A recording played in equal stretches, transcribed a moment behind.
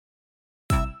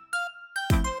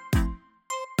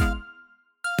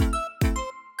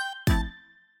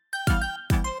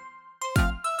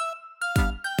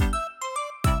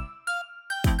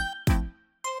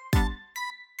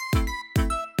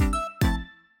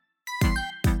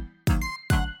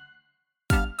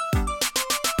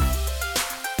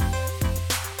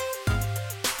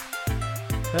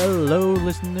Hello,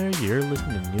 listener. You're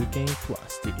listening to New Game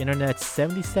Plus, the internet's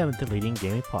 77th leading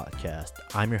gaming podcast.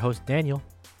 I'm your host, Daniel.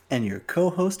 And your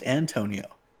co-host, Antonio.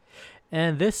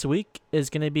 And this week is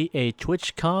going to be a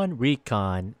Twitchcon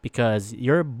Recon because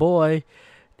your boy,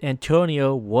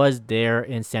 Antonio, was there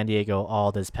in San Diego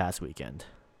all this past weekend.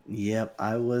 Yep,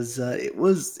 I was. It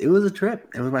was a trip.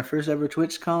 It was my first ever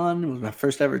TwitchCon. It was my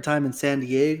first ever time in San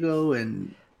Diego,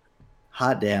 and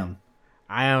hot damn,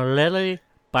 I am literally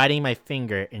biting my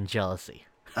finger in jealousy.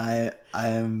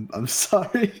 I'm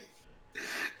sorry.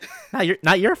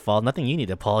 Not your fault. Nothing you need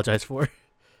to apologize for.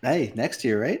 Hey, next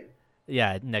year, right?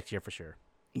 Yeah, next year for sure.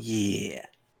 Yeah.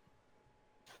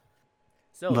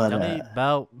 So tell me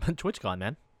about TwitchCon,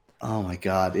 man. Oh my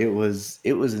god, it was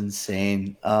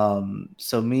insane.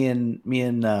 So me and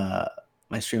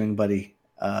my streaming buddy,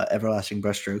 Everlasting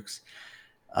Brushstrokes,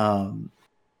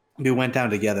 we went down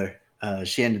together.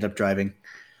 She ended up driving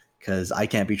because I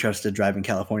can't be trusted driving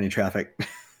California traffic.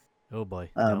 Oh boy.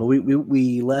 But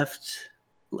we left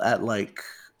at like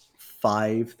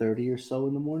 5:30 or so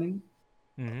in the morning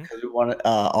because we wanted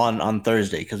on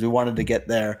Thursday because we wanted to get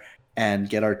there and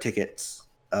get our tickets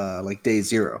like day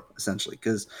zero essentially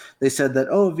because they said that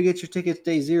if you get your tickets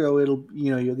day zero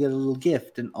you'll get a little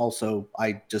gift, and also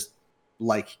I just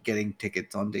like getting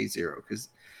tickets on day zero because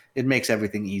it makes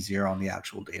everything easier on the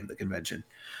actual day of the convention.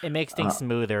 It makes things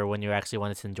smoother when you actually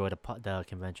want to enjoy the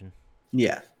convention.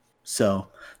 Yeah. So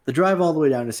the drive all the way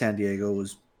down to San Diego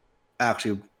was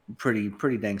actually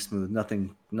pretty dang smooth.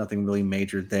 Nothing really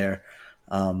major there.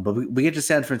 But we get to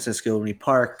San Francisco and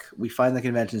we find the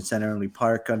convention center and we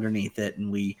park underneath it,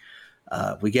 and we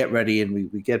get ready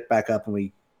and we get back up and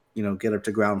we get up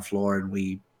to ground floor and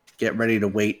we get ready to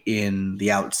wait in the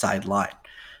outside line.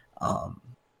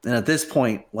 And at this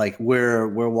point, like we're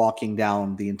walking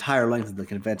down the entire length of the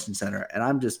convention center, and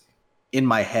I'm just in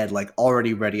my head like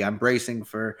already ready. I'm bracing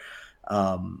for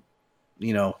line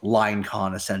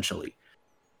con essentially.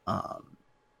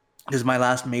 Because my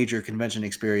last major convention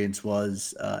experience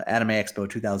was Anime Expo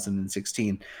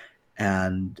 2016,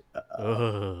 and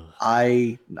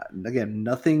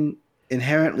nothing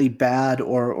inherently bad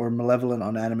or malevolent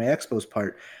on Anime Expo's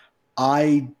part.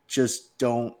 I just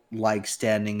don't like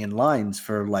standing in lines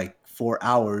for like 4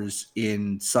 hours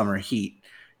in summer heat,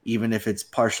 even if it's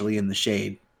partially in the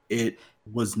shade. It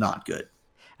was not good.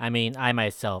 I mean, I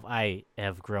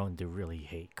have grown to really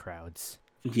hate crowds.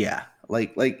 Yeah,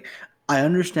 like I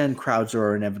understand crowds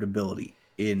are an inevitability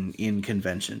in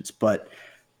conventions, but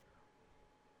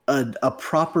a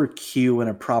proper queue and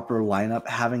a proper lineup,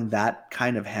 having that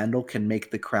kind of handle can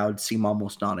make the crowd seem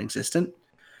almost non-existent.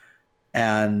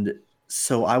 And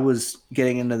so I was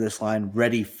getting into this line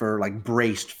ready for like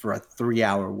braced for a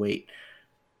 3-hour wait.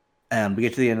 And we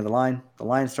get to the end of the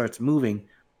line starts moving.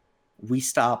 We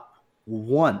stop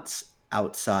once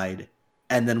outside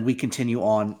and then we continue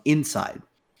on inside.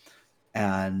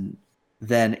 And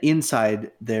then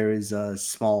inside there is a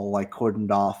small like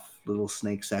cordoned off little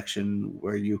snake section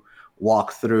where you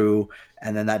walk through,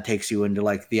 and then that takes you into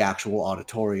like the actual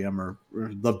auditorium or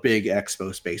the big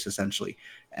expo space essentially.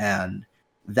 And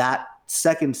that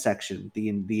second section,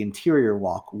 the interior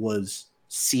walk, was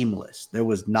seamless. There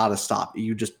was not a stop.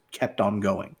 You just kept on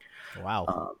going.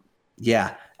 Wow.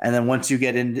 Yeah. And then once you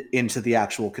get into the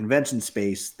actual convention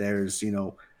space, there's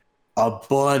a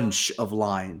bunch of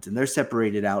lines, and they're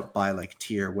separated out by like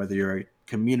tier, whether you're a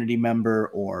community member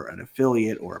or an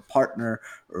affiliate or a partner,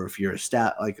 or if you're a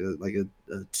staff like a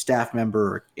staff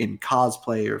member in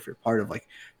cosplay, or if you're part of like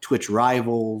Twitch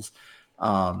Rivals.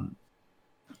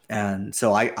 And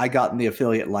so I got in the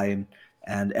affiliate line,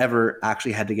 and Ever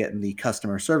actually had to get in the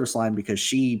customer service line because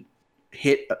she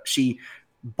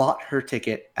bought her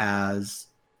ticket as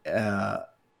a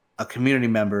community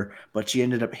member, but she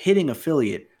ended up hitting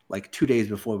affiliate like 2 days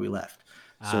before we left.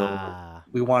 So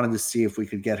we wanted to see if we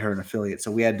could get her an affiliate. So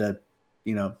we had to,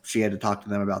 she had to talk to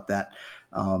them about that.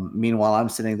 Meanwhile, I'm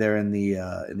sitting there in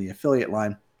the affiliate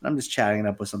line, and I'm just chatting it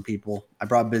up with some people. I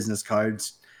brought business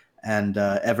cards, and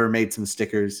Ever made some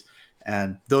stickers,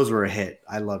 and those were a hit.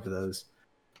 I loved those.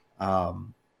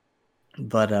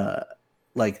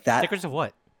 Like that. Stickers of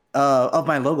what? Of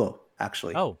my logo,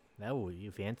 actually. Oh,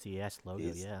 you fancy ass logo,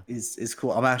 yeah. Is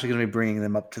cool. I'm actually going to be bringing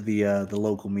them up to the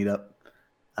local meetup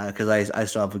because I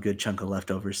still have a good chunk of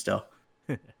leftovers still.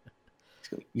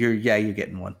 You're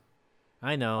getting one.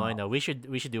 I know. We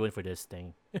should do it for this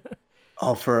thing.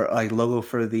 For like logo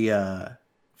for the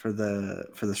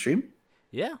stream?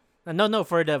 Yeah. No,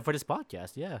 for this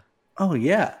podcast, yeah. Oh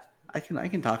yeah. I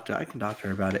can talk to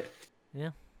her about it.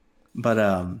 Yeah. But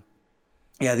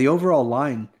yeah, the overall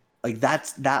line, like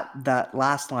that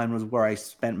last line was where I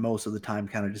spent most of the time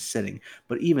kind of just sitting.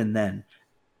 But even then,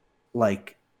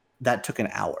 like that took an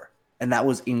hour. And that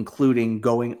was including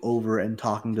going over and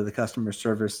talking to the customer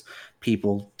service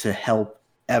people to help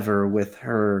Ever with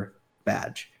her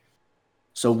badge.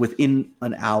 So within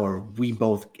an hour, we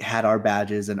both had our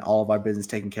badges and all of our business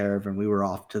taken care of, and we were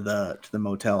off to the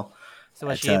motel. So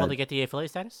was she able to get the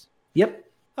affiliate status? Yep.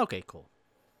 Okay, cool.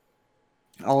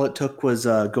 All it took was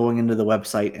going into the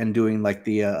website and doing like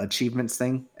the achievements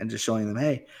thing, and just showing them,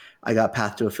 hey, I got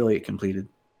path to affiliate completed.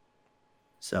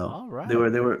 So All right. they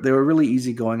were really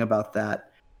easy going about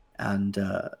that, and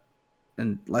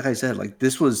like I said, like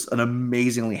this was an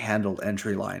amazingly handled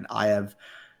entry line. I have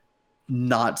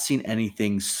not seen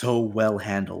anything so well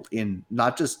handled in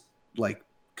not just like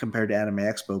compared to Anime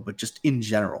Expo, but just in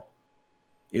general.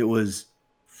 It was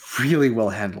really well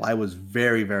handled. I was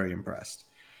very, very impressed.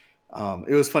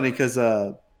 It was funny because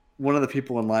one of the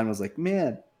people in line was like,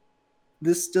 "Man,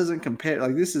 this doesn't compare.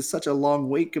 Like, this is such a long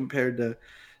wait compared to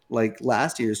like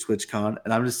last year's TwitchCon."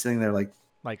 And I'm just sitting there like,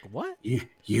 what?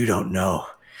 You don't know.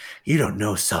 You don't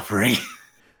know suffering."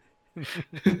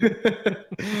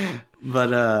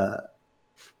 But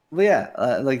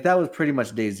yeah, like that was pretty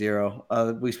much day zero.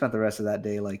 We spent the rest of that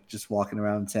day like just walking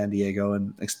around San Diego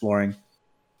and exploring.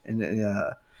 And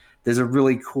there's a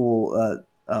really cool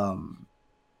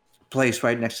place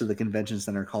right next to the convention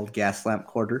center called Gaslamp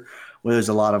Quarter, where there's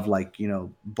a lot of like,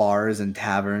 bars and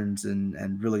taverns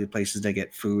and really good places to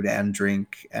get food and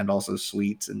drink and also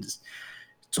sweets, and just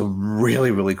it's a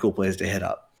really, really cool place to hit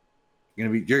up. You're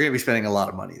gonna be spending a lot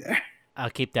of money there. I'll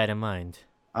keep that in mind.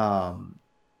 And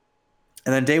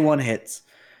then day one hits,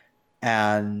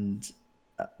 and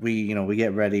we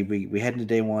get ready. We head into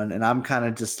day one, and I'm kind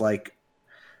of just like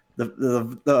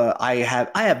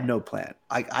I have no plan.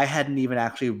 I hadn't even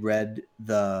actually read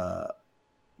the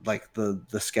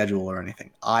schedule or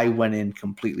anything. I went in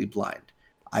completely blind.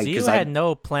 So you had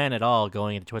no plan at all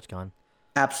going into TwitchCon?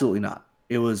 Absolutely not.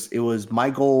 It was my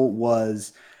goal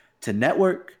was to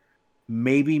network,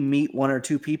 maybe meet one or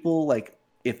two people, like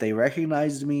if they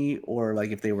recognized me or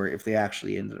like if they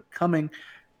actually ended up coming,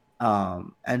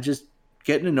 and just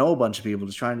getting to know a bunch of people,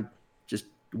 just trying to just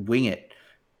wing it.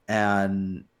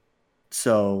 And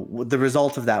so the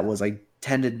result of that was I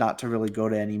tended not to really go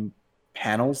to any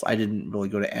panels. I didn't really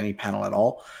go to any panel at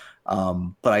all.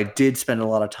 But I did spend a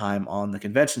lot of time on the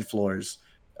convention floors,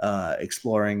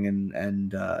 exploring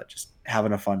and just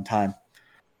having a fun time.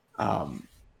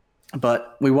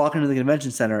 But we walk into the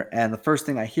convention center, and the first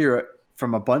thing I hear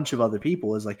from a bunch of other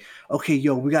people is like, "Okay,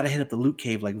 yo, we got to hit up the loot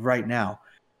cave like right now."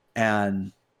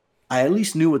 And I at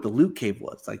least knew what the loot cave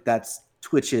was. Like that's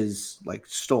Twitch's like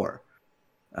store.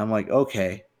 I'm like,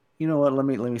 okay, you know what? Let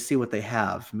me see what they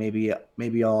have. Maybe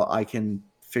I can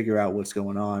figure out what's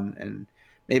going on, and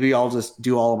maybe I'll just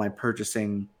do all of my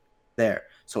purchasing there.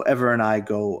 So Ever and I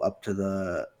go up to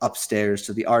the upstairs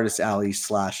to the artist alley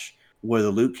 / where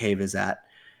the loot cave is at,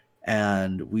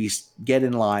 and we get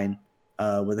in line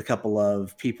with a couple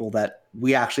of people that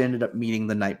we actually ended up meeting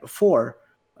the night before,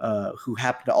 who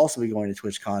happened to also be going to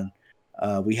TwitchCon.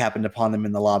 We happened upon them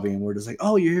in the lobby, and we're just like,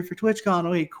 "Oh, you're here for TwitchCon?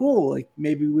 Okay, cool. Like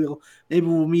maybe we'll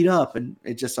meet up." And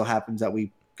it just so happens that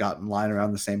we got in line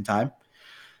around the same time.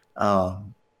 Wow,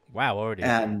 what were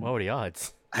the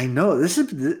odds? I know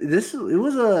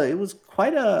it was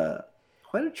quite a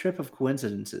trip of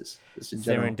coincidences.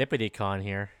 Serendipity con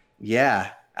here.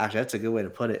 Yeah, actually, that's a good way to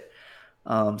put it.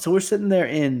 So we're sitting there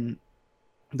in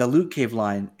the loot cave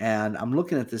line, and I'm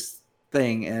looking at this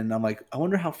thing, and I'm like, I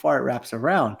wonder how far it wraps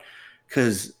around,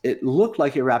 because it looked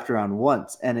like it wrapped around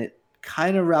once, and it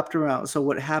kind of wrapped around. So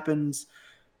what happens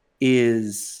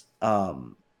is,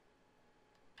 so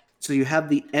you have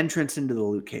the entrance into the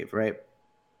loot cave, right?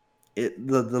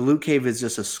 The loot cave is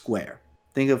just a square.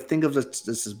 Think of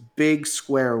this big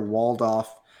square walled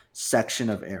off section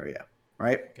of area,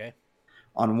 right? Okay.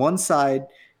 On one side,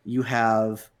 you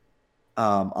have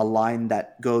a line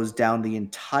that goes down the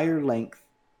entire length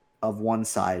of one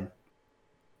side,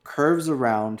 curves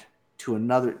around to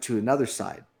another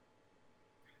side,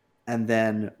 and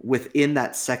then within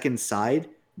that second side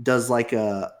does like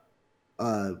a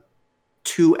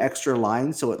two extra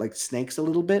lines, so it like snakes a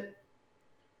little bit.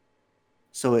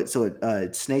 So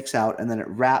it snakes out, and then it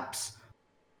wraps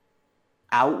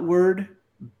outward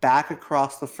back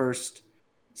across the first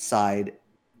side,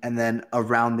 and then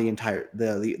around the entire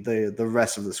the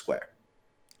rest of the square.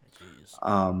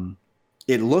 Jeez.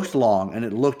 It looked long and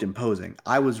it looked imposing.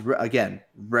 I was again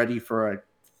ready for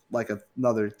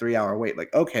another 3-hour wait.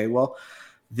 Like, okay, well,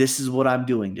 this is what I'm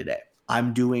doing today.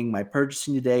 I'm doing my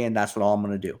purchasing today, and that's what all I'm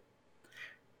going to do.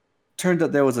 Turned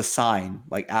out there was a sign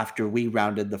like after we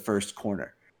rounded the first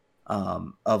corner,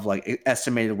 of like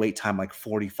estimated wait time like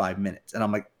 45 minutes, and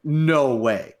I'm like, no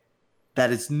way.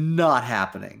 That is not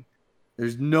happening.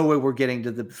 There's no way we're getting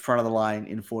to the front of the line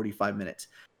in 45 minutes.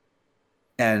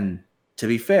 And to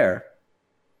be fair,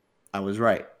 I was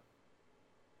right.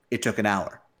 It took an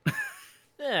hour.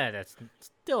 Yeah, that's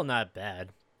still not bad.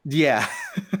 Yeah.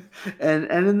 and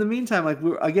in the meantime, like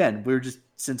we're just,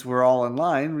 since we're all in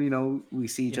line, we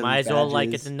see each You might other's as well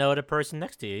like get to badges. know the person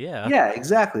next to you. Yeah. Yeah,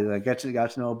 exactly. Like got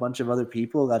to know a bunch of other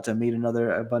people, got to meet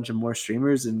a bunch of more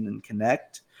streamers and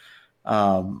connect.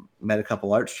 Met a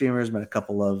couple art streamers, met a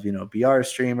couple of BR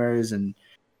streamers, and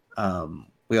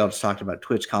we all just talked about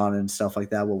TwitchCon and stuff like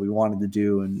that, what we wanted to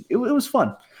do, and it was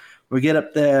fun. We get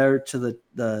up there to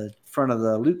the front of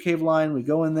the loot cave line. We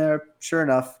go in there. Sure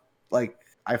enough, like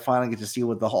I finally get to see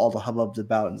what all the hubbub's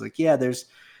about. And it's like, yeah, there's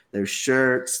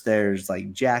shirts, there's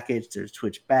like jackets, there's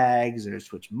Twitch bags, there's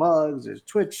Twitch mugs, there's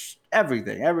Twitch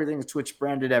everything. Everything's Twitch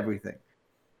branded, everything.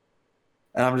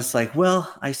 And I'm just like,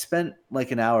 well, I spent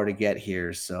like an hour to get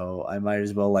here, so I might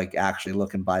as well like actually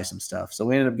look and buy some stuff.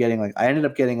 So I ended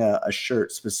up getting a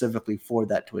shirt specifically for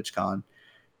that TwitchCon,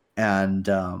 and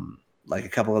like a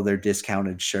couple of their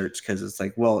discounted shirts, because it's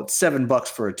like, well, it's $7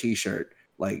 for a t-shirt.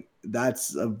 Like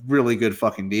that's a really good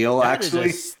fucking deal. That Actually,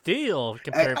 is a steal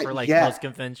compared for like yeah, most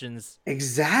conventions.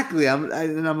 exactly. And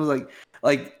I was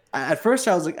like at first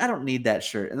I was like, I don't need that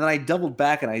shirt, and then I doubled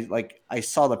back and I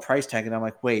saw the price tag, and I'm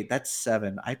like, wait, that's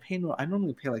 $7. I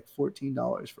normally pay like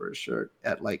 $14 for a shirt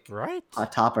at like Right?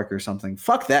 Hot Topic or something.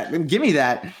 Fuck that, give me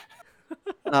that.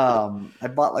 I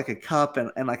bought like a cup and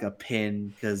like a pin,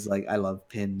 because like I love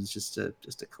pins just to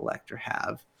collect or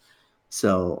have.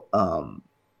 So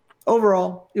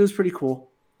overall, it was pretty cool.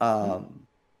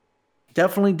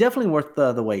 Definitely worth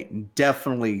the wait.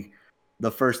 Definitely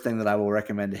the first thing that I will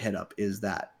recommend to hit up is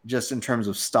that, just in terms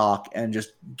of stock and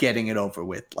just getting it over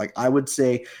with. Like I would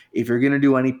say, if you're gonna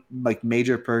do any like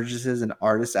major purchases in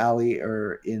Artist Alley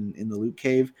or in the Loot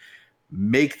Cave,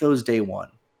 make those day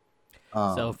one.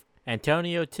 So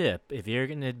Antonio tip: if you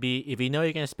know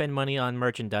you're gonna spend money on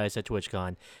merchandise at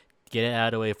TwitchCon, get it out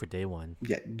of the way for day one.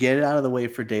 Yeah, get it out of the way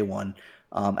for day one.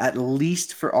 At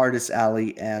least for Artist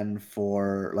Alley and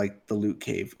for like the Loot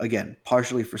Cave. Again,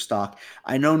 partially for stock.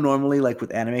 I know normally, like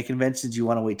with anime conventions, you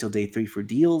want to wait till day 3 for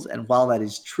deals, and while that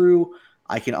is true,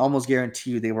 I can almost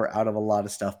guarantee you they were out of a lot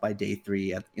of stuff by day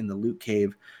 3 in the Loot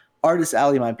Cave. Artist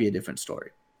Alley might be a different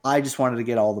story. I just wanted to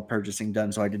get all the purchasing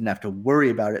done so I didn't have to worry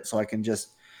about it, so I can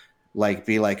just like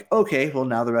be like, okay, well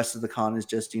now the rest of the con is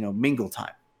just mingle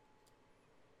time.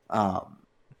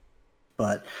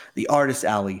 But the Artist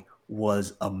Alley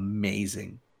was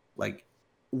amazing. Like,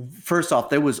 first off,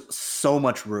 there was so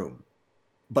much room,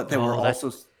 but there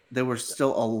were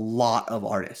still a lot of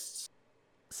artists.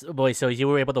 So you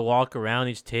were able to walk around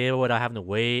each table without having to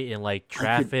wait in like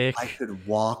traffic. I could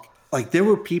walk. Like there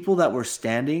were people that were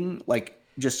standing, like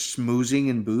just schmoozing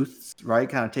in booths, right?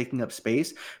 Kind of taking up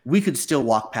space. We could still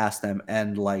walk past them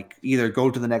and like either go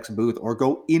to the next booth or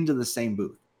go into the same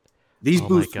booth. These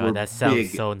booths were that sounds big.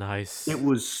 so nice. It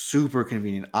was super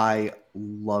convenient. I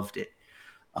loved it.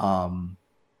 And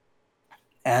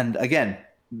again,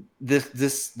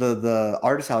 the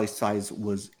Artist Alley size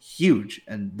was huge,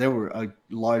 and there were a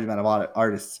large amount of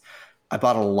artists. I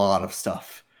bought a lot of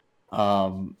stuff.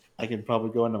 I can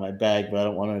probably go into my bag, but I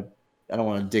don't want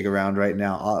to dig around right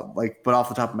now. But off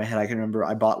the top of my head, I can remember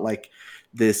I bought like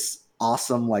this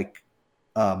awesome like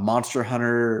Monster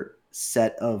Hunter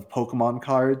set of Pokemon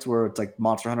cards, where it's like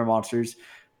Monster Hunter monsters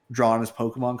drawn as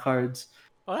Pokemon cards.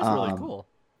 Oh, that's really cool.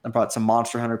 I brought some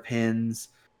Monster Hunter pins,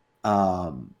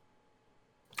 a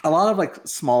lot of like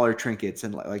smaller trinkets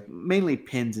and like mainly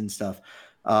pins and stuff.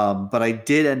 But I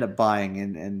did end up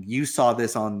buying, and you saw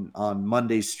this on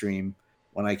Monday's stream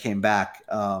when I came back.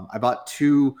 I bought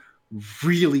 2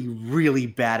 really, really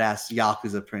badass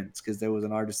Yakuza prints, because there was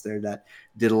an artist there that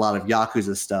did a lot of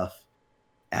Yakuza stuff.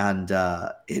 And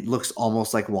it looks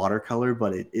almost like watercolor,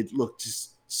 but it looked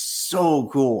just so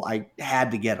cool. I had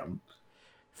to get them.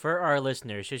 For our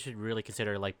listeners, you should really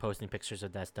consider like posting pictures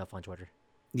of that stuff on Twitter.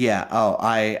 Yeah. Oh,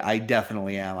 I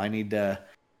definitely am. I need to,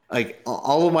 like,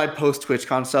 all of my post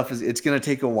TwitchCon stuff it's gonna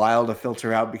take a while to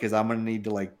filter out, because I'm gonna need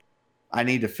to I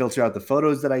need to filter out the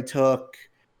photos that I took,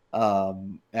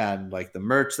 and like the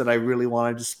merch that I really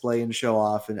want to display and show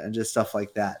off, and just stuff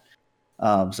like that.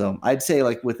 So I'd say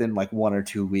like within like 1 or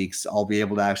 2 weeks, I'll be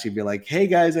able to actually be like, hey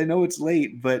guys, I know it's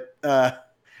late, but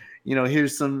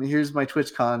here's my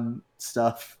TwitchCon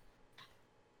stuff.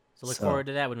 So look forward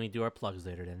to that when we do our plugs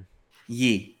later then.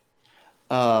 Yee.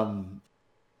 And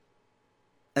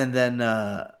then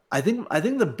I think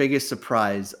the biggest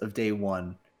surprise of day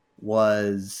 1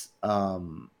 was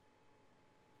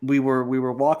we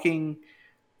were walking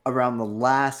around the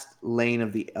last lane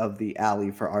of the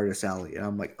alley for Artist Alley, and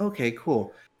I'm like, okay,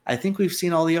 cool. I think we've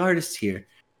seen all the artists here,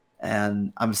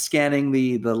 and I'm scanning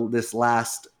the this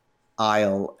last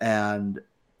aisle, and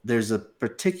there's a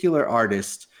particular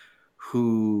artist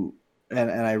who, and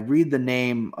I read the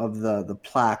name of the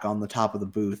plaque on the top of the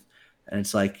booth, and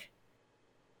it's like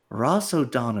Ross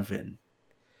O'Donovan.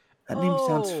 That name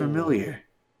sounds Oh, familiar.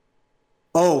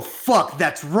 Oh fuck,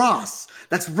 that's Ross.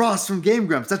 That's Ross from Game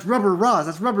Grumps. That's Rubber Ross.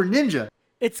 That's Rubber Ninja.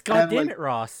 it's And I'm goddamn like, it,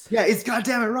 Ross. yeah, it's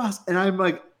goddamn it Ross. And I'm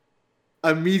like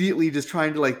immediately just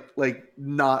trying to like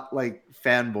not like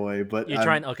fanboy, but You're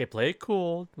trying. Okay, play it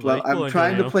cool. Play well, it I'm cool,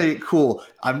 trying to Antonio. play it cool.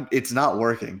 It's not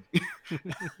working.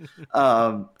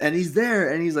 And he's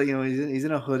there, and he's like, he's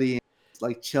in a hoodie, and he's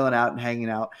like chilling out and hanging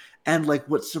out. And like,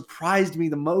 what surprised me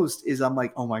the most is I'm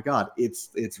like, oh my god,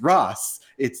 it's Ross,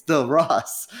 it's the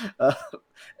Ross. Uh,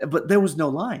 but there was no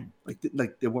line. Like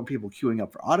there weren't people queuing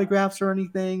up for autographs or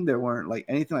anything. There weren't like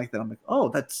anything like that. I'm like, oh,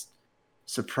 that's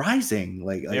surprising.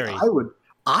 Like Very. I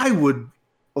would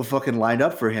have fucking lined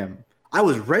up for him. I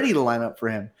was ready to line up for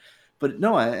him. But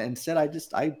no, instead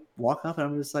I walk up and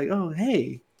I'm just like, oh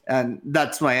hey, and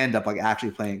that's when I end up like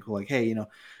actually playing it cool. Like, hey,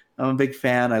 I'm a big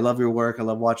fan. I love your work. I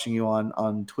love watching you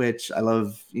on Twitch. I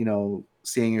love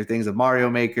seeing your things of Mario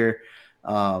Maker.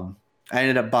 I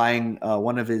ended up buying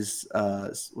one of his. I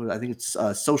think it's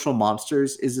Social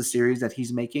Monsters is a series that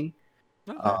he's making.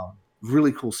 Okay.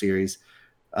 Really cool series.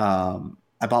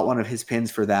 I bought one of his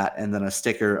pins for that, and then a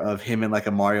sticker of him in like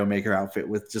a Mario Maker outfit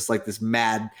with just like this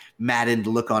maddened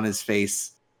look on his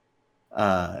face.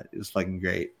 It was fucking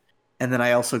great. And then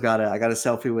I also got a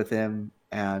selfie with him,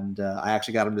 and I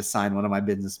actually got him to sign one of my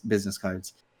business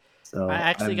cards. I So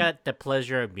actually got the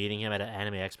pleasure of meeting him at an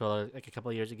anime expo like a couple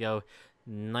of years ago.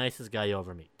 Nicest guy you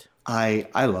ever meet. I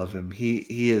love him.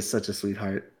 He is such a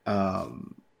sweetheart.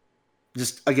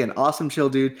 Just again, awesome chill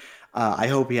dude. I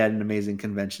hope he had an amazing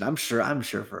convention. I'm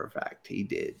sure for a fact he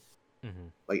did. Mm-hmm.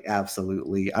 Like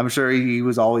absolutely. I'm sure he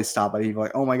was always stopped by people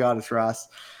like, oh my god, it's Ross.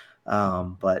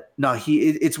 But no,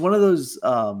 it's one of those.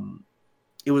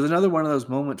 It was another one of those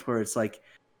moments where it's like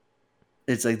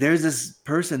there's this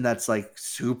person that's like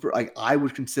super like I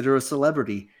would consider a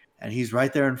celebrity, and he's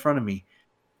right there in front of me,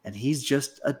 and he's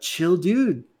just a chill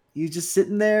dude. He's just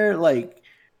sitting there like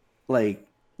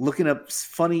looking up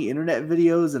funny internet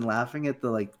videos and laughing at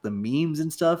the memes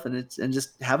and stuff, and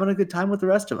just having a good time with the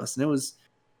rest of us, and it was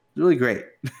really great.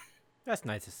 That's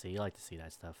nice to see. I like to see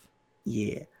that stuff.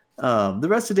 Yeah. The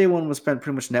rest of day one was spent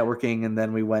pretty much networking, and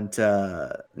then we went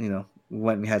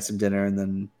went and had some dinner, and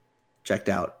then checked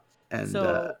out. And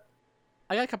So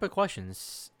I got a couple of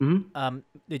questions. mhm.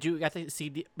 Did you get to see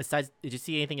Did you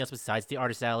see anything else besides the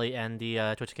Artist Alley and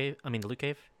the Twitch cave? I mean, the Loot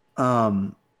Cave.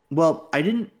 um, well, I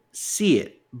didn't see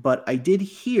it, but I did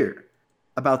hear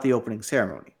about the opening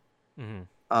ceremony. Mm-hmm.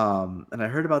 And I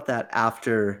heard about that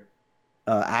after.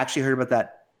 I actually heard about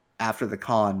that after the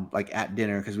con, like at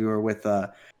dinner, because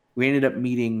we ended up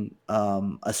meeting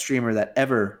a streamer that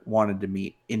Ever wanted to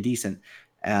meet, Indecent,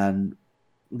 and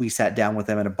we sat down with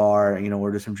them at a bar,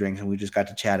 ordered some drinks, and we just got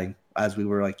to chatting as we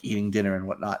were like eating dinner and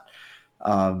whatnot.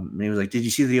 And he was like, "Did you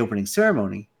see the opening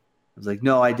ceremony?" I was like,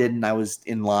 "No, I didn't. I was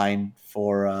in line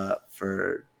for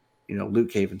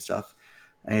Loot Cave and stuff."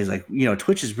 And he's like,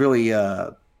 Twitch is really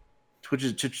Twitch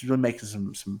has been making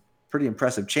some pretty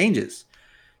impressive changes.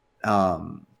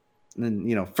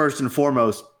 And first and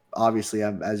foremost, obviously,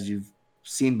 as you've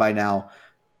seen by now,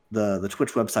 the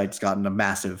Twitch website's gotten a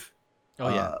massive, Oh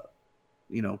yeah. uh,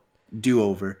 you know, do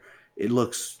over. It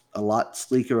looks a lot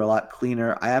sleeker, a lot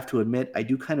cleaner. I have to admit, I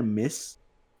do kind of miss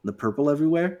the purple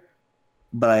everywhere,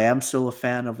 but I am still a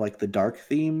fan of like the dark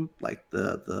theme, like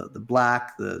the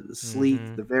black, the sleek,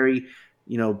 Mm-hmm. the very,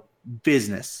 you know,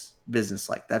 business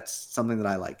like. That's something that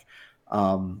I like.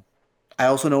 Um, I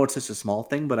also know it's just a small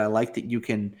thing, but I like that you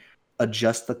can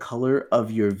adjust the color of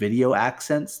your video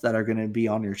accents that are going to be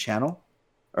on your channel,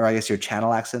 or I guess your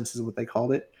channel accents is what they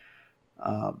called it.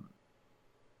 Um,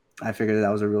 I figured that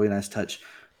was a really nice touch.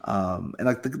 And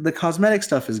like the cosmetic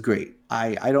stuff is great.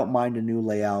 I don't mind a new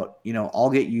layout. I'll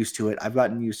get used to it. I've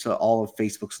gotten used to all of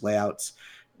Facebook's layouts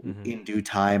Mm-hmm. in due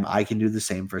time. I can do the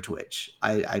same for Twitch.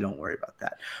 I don't worry about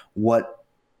that. What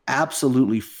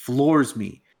absolutely floors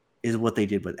me is what they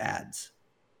did with ads.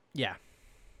 Yeah.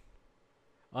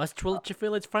 Us Twitch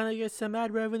affiliates finally get some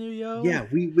ad revenue, yo. Yeah,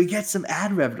 we get some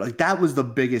ad revenue. Like that was the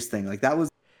biggest thing. Like that was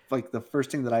like the first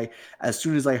thing that as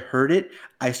soon as I heard it,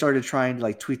 I started trying to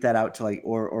like tweet that out to like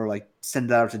or like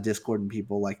send that out to Discord and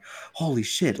people like, holy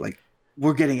shit, like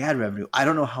we're getting ad revenue. I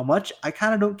don't know how much. I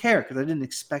kind of don't care because I didn't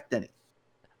expect any.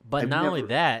 But I've not only never.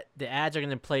 that, the ads are going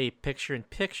to play picture in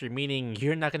picture, meaning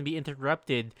you're not going to be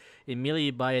interrupted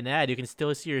immediately by an ad. You can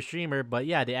still see your streamer, but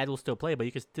yeah, the ad will still play, but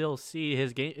you can still see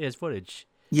his footage.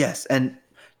 Yes, and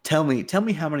tell me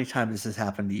how many times this has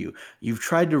happened to you. You've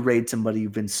tried to raid somebody,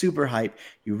 you've been super hype,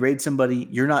 you raid somebody,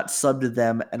 you're not subbed to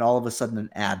them, and all of a sudden an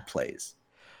ad plays.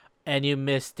 And you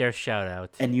missed their shout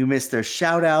out. And you miss their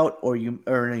shout out, or you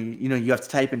have to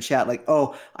type in chat like,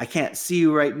 oh, I can't see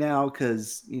you right now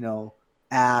because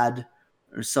ad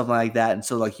or something like that. And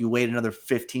so like you wait another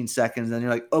 15 seconds, and then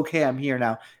you're like, okay, I'm here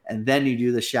now. And then you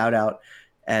do the shout out,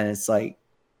 and it's like,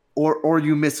 or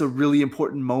you miss a really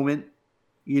important moment,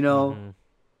 you know, Mm-hmm.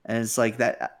 and it's like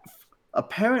that.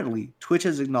 Apparently, Twitch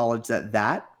has acknowledged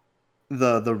that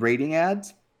the rating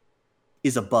ads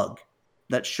is a bug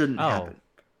that shouldn't Oh. happen.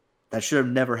 That should have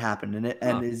never happened, and it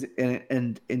Huh.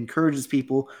 and encourages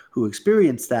people who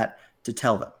experience that to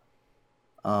tell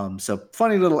them. So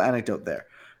funny little anecdote there.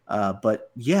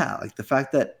 But yeah, like the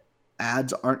fact that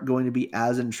ads aren't going to be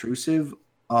as intrusive,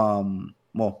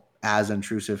 as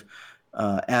intrusive,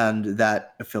 and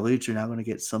that affiliates are now going to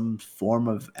get some form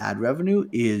of ad revenue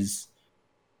is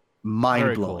mind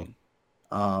Very cool.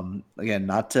 blowing. Again,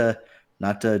 not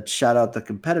to shout out the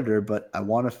competitor, but I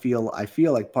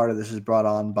feel like part of this is brought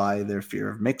on by their fear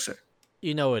of Mixer.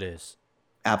 You know it is.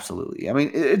 Absolutely. I mean,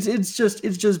 it's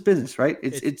just business, right?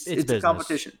 It's it's It's it's a business.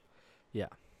 competition. Yeah.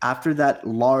 After that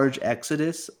large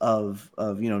exodus of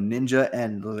Ninja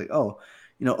and like, oh,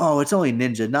 it's only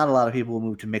Ninja. Not a lot of people will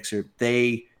move to Mixer.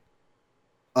 They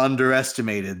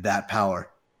underestimated that power.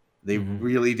 They Mm-hmm.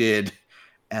 really did,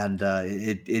 and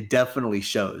it definitely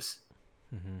shows.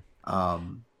 Mm-hmm.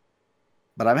 Um,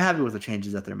 but I'm happy with the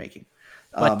changes that they're making.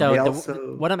 But They the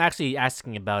also, what I'm actually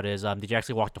asking about is, did you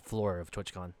actually walk the floor of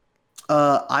TwitchCon?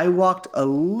 I walked a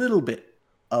little bit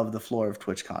of the floor of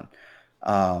TwitchCon.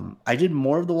 I did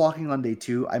more of the walking on day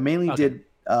 2. I mainly Okay. did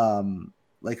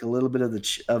like a little bit of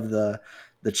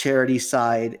the charity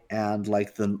side and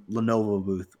like the Lenovo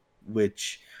booth,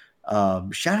 which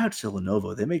shout out to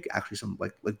Lenovo. They make actually some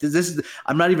like this is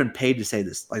I'm not even paid to say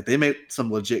this. Like they make some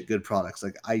legit good products.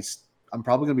 Like I'm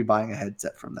probably gonna be buying a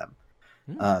headset from them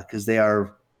Hmm. because they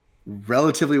are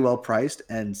relatively well priced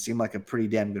and seem like a pretty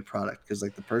damn good product. Because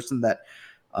like the person that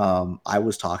I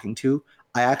was talking to,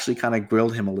 I actually kind of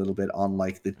grilled him a little bit on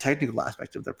like the technical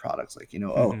aspect of their products. Like,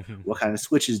 oh, what kind of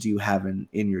switches do you have in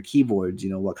your keyboards?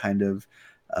 What kind of,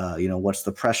 what's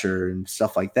the pressure and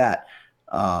stuff like that.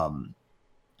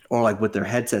 Or like with their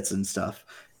headsets and stuff.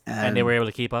 And they were And able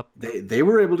to keep up. they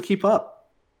were able to keep up.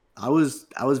 I was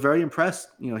very impressed.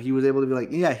 He was able to be like,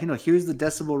 yeah, here's the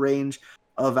decibel range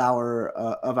of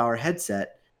our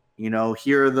headset.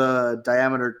 Here are the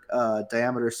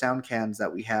diameter sound cans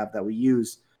that we have that we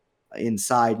use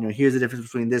inside. Here's the difference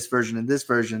between this version and this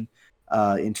version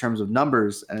in terms of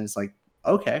numbers. And it's like,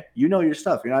 okay, you know your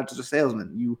stuff. You're not just a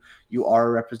salesman. You are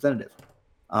a representative.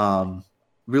 Um,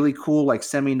 Really cool, like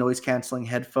semi noise canceling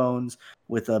headphones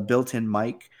with a built-in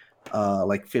mic,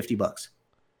 like $50.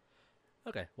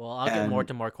 Okay. Well, I'll get more And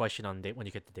to more question on day when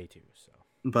you get to day 2. So.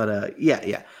 but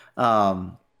yeah.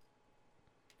 Um,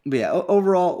 but yeah,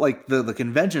 overall, like the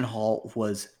convention hall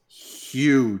was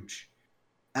huge,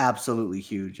 absolutely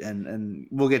huge, and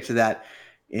we'll get to that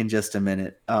in just a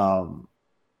minute. I'm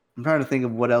trying to think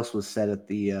of what else was said at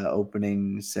the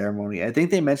opening ceremony. I think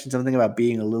they mentioned something about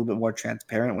being a little bit more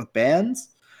transparent with bands,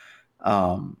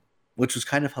 which was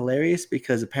kind of hilarious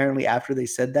because apparently after they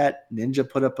said that, Ninja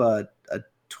put up a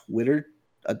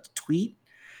tweet,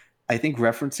 I think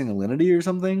referencing Alinity or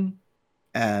something,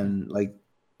 and like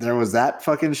there was that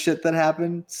fucking shit that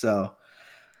happened. So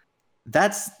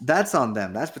that's on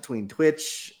them. That's between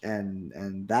Twitch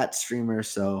and that streamer.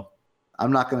 So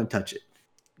I'm not going to touch it.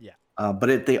 Yeah.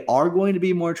 But if they are going to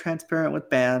be more transparent with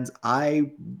bands, I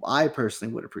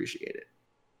personally would appreciate it.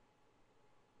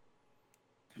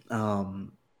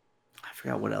 I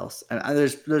forgot what else. And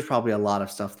there's probably a lot of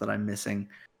stuff that I'm missing.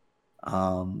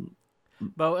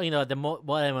 But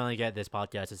what I want to get this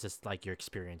podcast is just like your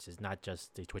experiences, not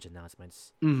just the Twitch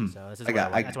announcements. So this is I what I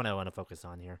got want. I That's what I want to focus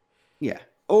on here. Yeah.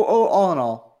 Oh, all in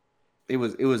all, it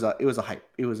was a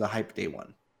hype day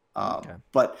 1. Okay.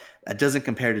 But that doesn't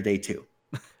compare to day 2.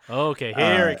 Okay,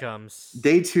 here it comes.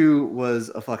 Day 2 was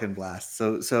a fucking blast.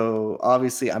 So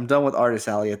obviously I'm done with Artist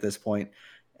Alley at this point,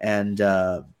 and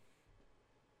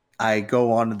I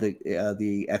go on to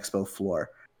the expo floor,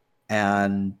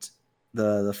 and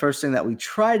the first thing that we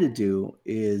try to do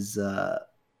is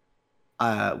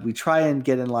we try and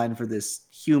get in line for this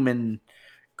human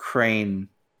crane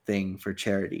thing for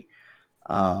charity.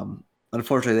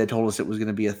 Unfortunately, they told us it was going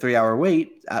to be a 3-hour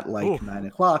wait at like Oof. 9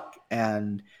 o'clock,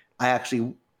 and I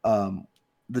actually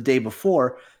the day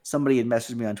before, somebody had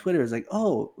messaged me on Twitter. It's like,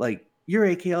 oh, like you're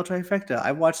AKL Trifecta.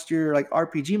 I watched your like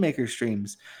RPG Maker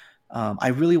streams. I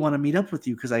really want to meet up with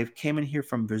you because I came in here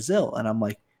from Brazil. And I'm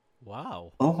like,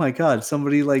 Wow. oh my God,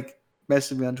 somebody like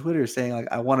messaged me on Twitter saying like,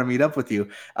 I want to meet up with you.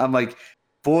 I'm like,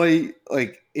 boy,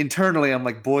 like internally, I'm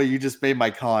like, boy, you just made my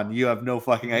con. You have no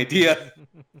fucking idea.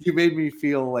 You made me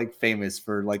feel like famous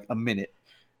for like a minute.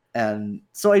 And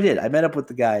so I did. I met up with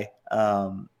the guy.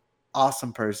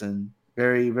 Awesome person,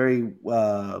 very, very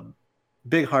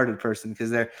big-hearted person.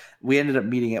 Because we ended up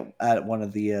meeting at one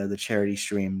of the charity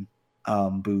stream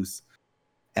booths.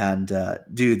 And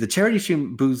dude, the charity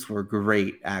stream booths were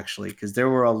great actually, because there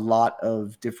were a lot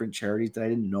of different charities that I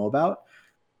didn't know about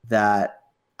that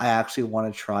I actually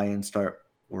want to try and start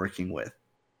working with.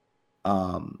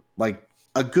 Like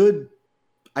a good,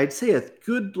 I'd say a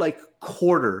good like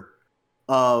quarter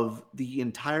of the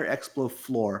entire expo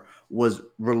floor was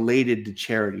related to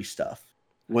charity stuff.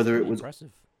 That's Whether it pretty was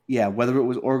impressive. whether it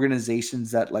was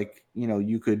organizations that like,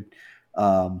 you could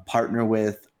partner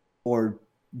with, or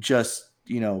just,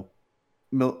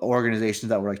 organizations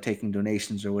that were like taking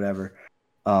donations or whatever.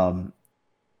 Um,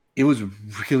 it was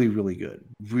really, really good,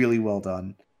 really well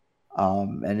done.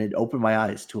 And it opened my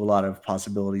eyes to a lot of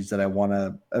possibilities that I want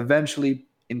to eventually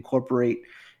incorporate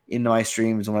into my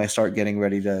streams when I start getting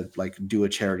ready to like do a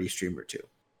charity stream or two.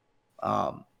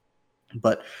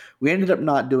 But we ended up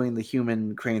not doing the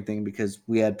human crane thing because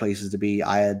we had places to be.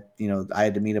 I had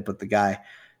to meet up with the guy,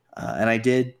 and I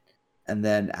did. And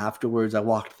then afterwards, I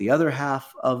walked the other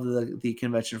half of the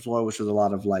convention floor, which was a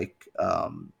lot of like,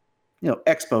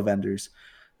 expo vendors,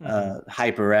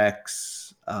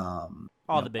 HyperX,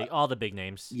 All the big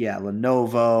names. yeah,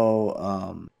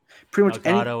 Lenovo, pretty much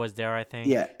any. Elgato was there, I think.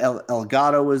 Yeah,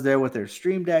 Elgato was there with their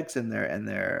stream decks and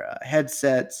their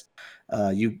headsets.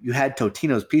 You had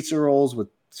Totino's Pizza Rolls with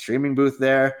streaming booth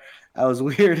there. That was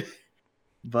weird,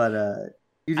 but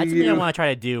That's something I want to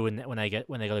try to do when I go to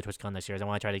TwitchCon this year. Is I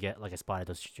want to try to get like a spot at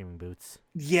those streaming booths.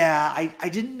 yeah, I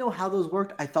didn't know how those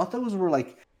worked. I thought those were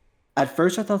like, at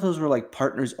first I thought those were like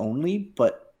partners only,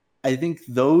 but I think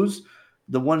the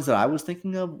ones that I was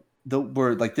thinking of,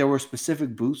 were like there were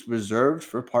specific booths reserved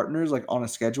for partners, like on a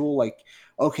schedule. Like,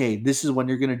 okay, this is when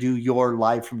you're gonna do your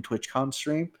live from TwitchCon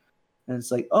stream, and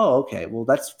it's like, oh, okay, well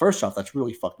that's first off, that's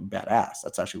really fucking badass.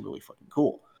 That's actually really fucking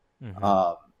cool.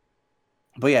 Mm-hmm.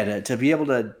 But yeah, to be able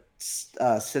to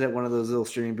sit at one of those little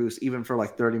streaming booths, even for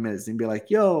like 30 minutes, and be like,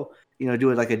 yo, do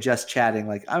it like a just chatting,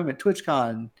 like I'm at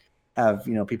TwitchCon, have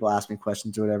people ask me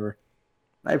questions or whatever.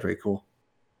 That'd be pretty cool.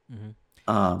 Mm-hmm.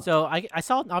 So I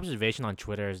saw an observation on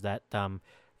Twitter is that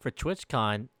for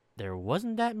TwitchCon there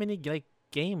wasn't that many like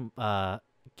game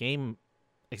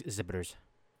exhibitors.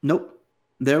 Nope,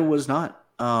 there was not.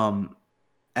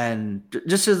 And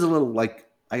just as a little like,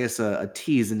 I guess a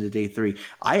tease into day 3,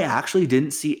 I actually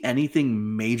didn't see anything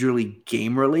majorly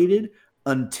game related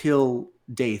until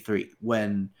day 3,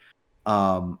 when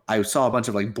I saw a bunch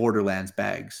of like Borderlands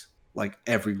bags like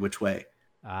every which way.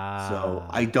 So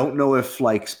I don't know if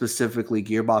like specifically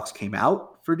Gearbox came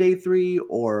out for day 3,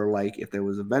 or like if there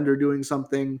was a vendor doing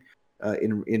something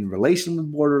in relation with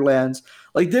Borderlands.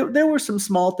 Like there were some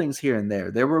small things here and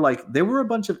there. There were a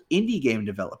bunch of indie game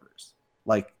developers.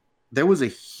 Like there was a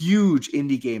huge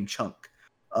indie game chunk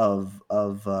of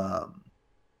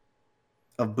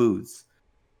booths,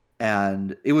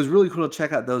 and it was really cool to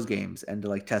check out those games and to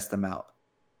like test them out.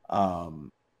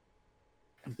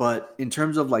 But in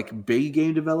terms of like big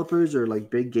game developers or like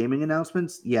big gaming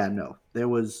announcements, yeah, no, there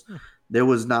was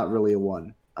not really a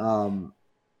one.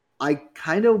 I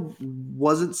kind of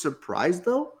wasn't surprised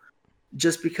though,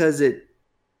 just because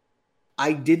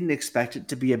I didn't expect it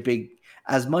to be a big,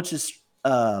 as much as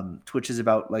Twitch is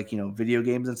about like, video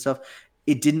games and stuff.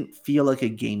 It didn't feel like a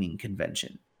gaming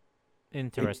convention.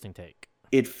 Interesting take.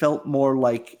 It felt more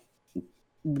like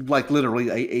literally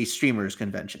a streamers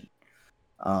convention.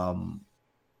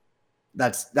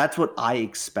 That's what I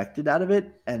expected out of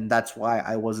it, and that's why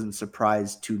I wasn't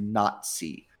surprised to not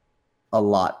see a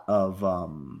lot of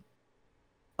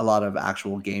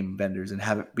actual game vendors and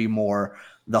have it be more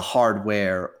the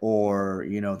hardware or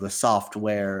the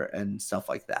software and stuff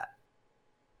like that.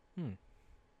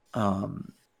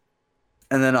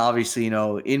 And then obviously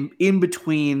in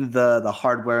between the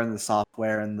hardware and the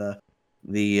software and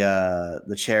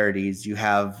the charities, you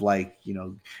have like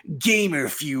gamer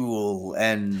fuel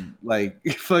and like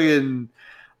fucking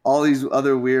all these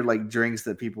other weird like drinks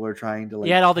that people are trying to like.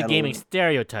 You had all the gaming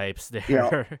stereotypes there.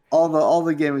 Yeah, all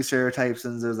the gaming stereotypes,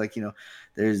 and there's like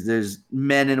there's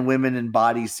men and women in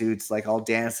bodysuits like all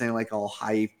dancing like all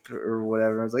hype or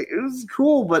whatever. I was like, it was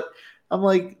cool, but I'm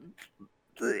like,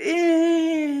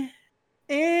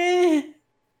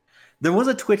 There was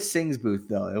a Twitch Sings booth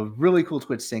though. It was a really cool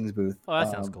Twitch Sings booth. Oh,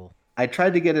 that sounds cool. I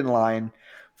tried to get in line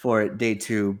for it day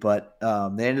 2, but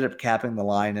they ended up capping the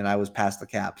line, and I was past the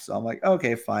cap. So I'm like,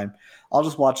 okay, fine. I'll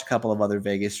just watch a couple of other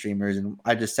Vegas streamers, and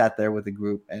I just sat there with a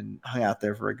group and hung out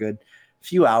there for a good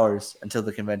few hours until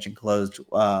the convention closed,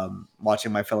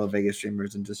 watching my fellow Vegas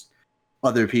streamers and just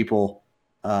other people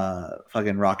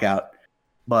fucking rock out.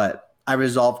 But I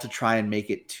resolved to try and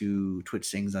make it to Twitch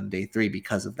Sings on day 3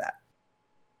 because of that.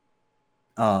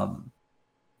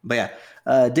 But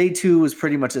yeah, day 2 was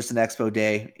pretty much just an expo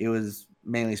day. It was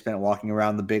mainly spent walking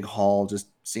around the big hall, just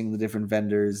seeing the different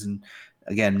vendors and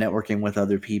again networking with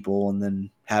other people, and then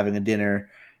having a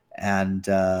dinner. And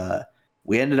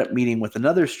we ended up meeting with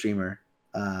another streamer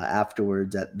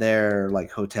afterwards at their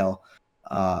like hotel.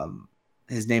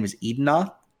 His name is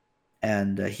Edenoth,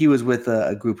 and he was with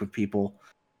a group of people.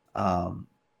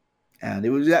 And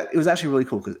it was actually really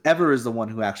cool because Ever is the one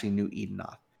who actually knew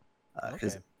Edenoth.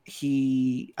 Because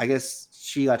I guess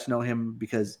she got to know him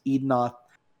because Edenoth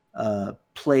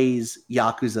plays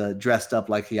Yakuza dressed up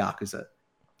like a Yakuza.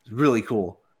 It's really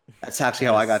cool. That's actually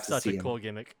how I got to see him. Such a cool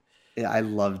gimmick. Yeah, I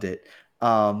loved it.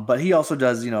 But he also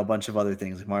does, a bunch of other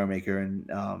things like Mario Maker,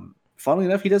 and funnily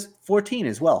enough, he does 14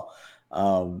 as well.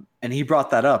 And he brought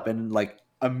that up, and like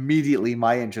immediately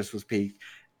my interest was piqued.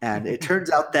 And it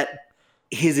turns out that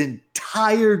his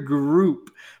entire group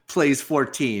plays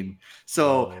 14.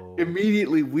 So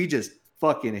immediately we just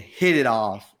fucking hit it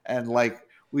off, and like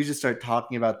we just start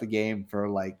talking about the game for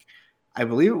like, I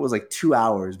believe it was like 2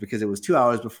 hours, because it was 2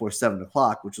 hours before 7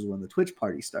 o'clock, which was when the Twitch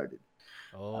party started.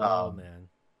 Man.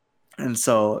 And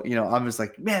so, I'm just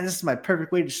like, man, this is my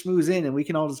perfect way to schmooze in, and we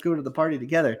can all just go to the party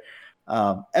together.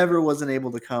 Ever wasn't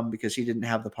able to come because she didn't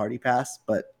have the party pass,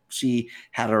 but she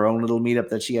had her own little meetup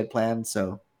that she had planned,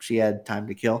 so she had time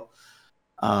to kill.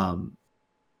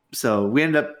 So we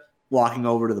ended up walking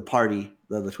over to the party,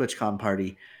 the TwitchCon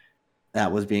party that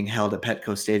was being held at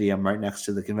Petco Stadium right next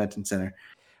to the convention center.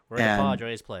 Where the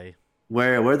Padres play.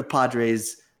 Where the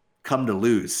Padres come to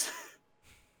lose.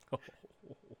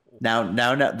 Now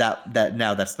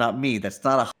that's not me. That's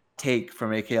not a hot take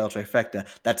from AKL Trifecta.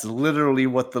 That's literally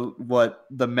what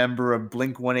the member of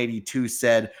Blink 182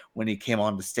 said when he came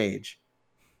on the stage.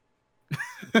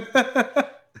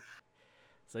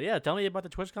 So yeah, tell me about the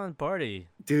TwitchCon party.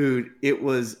 Dude, it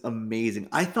was amazing.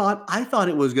 I thought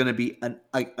it was gonna be an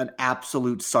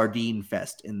absolute sardine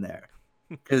fest in there.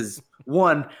 Because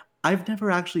one, I've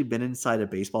never actually been inside a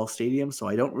baseball stadium, so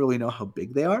I don't really know how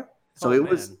big they are. So it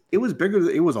was bigger.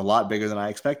 It was a lot bigger than I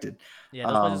expected. Yeah,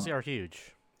 those places are huge.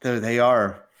 They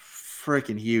are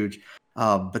freaking huge.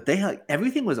 But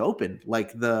everything was open.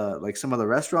 Like some of the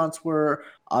restaurants were,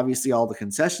 obviously all the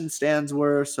concession stands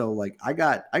were. So like I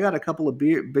got a couple of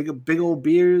big old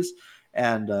beers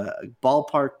and a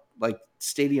ballpark like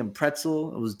stadium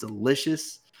pretzel. It was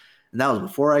delicious, and that was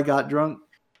before I got drunk.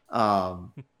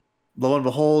 Lo and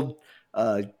behold,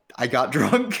 I got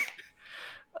drunk.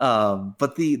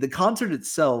 But the concert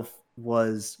itself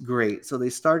was great. So they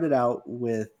started out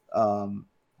with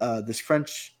this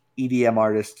French EDM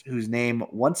artist whose name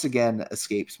once again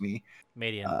escapes me.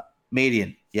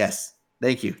 Madian. Yes.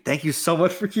 Thank you. Thank you so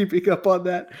much for keeping up on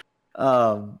that.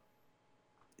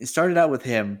 It started out with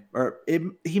him,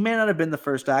 he may not have been the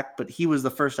first act, but he was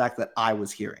the first act that I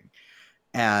was hearing.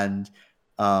 And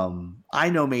I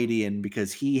know Madian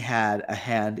because he had a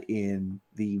hand in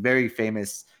the very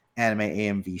famous anime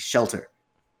AMV Shelter.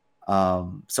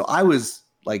 So I was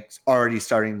like already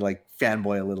starting to like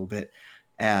fanboy a little bit,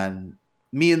 and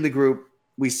me and the group,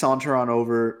 we saunter on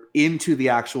over into the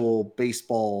actual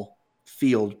baseball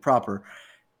field proper,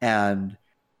 and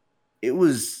it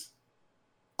was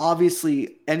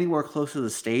obviously anywhere close to the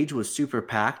stage was super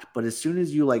packed. But as soon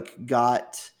as you like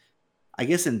got, I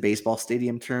guess in baseball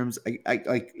stadium terms, I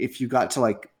like if you got to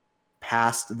like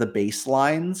past the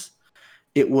baselines,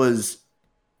 it was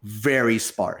very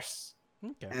sparse.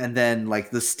 Okay. And then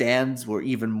like the stands were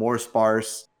even more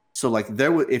sparse. So like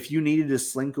if you needed to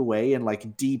slink away and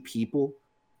like people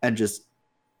and just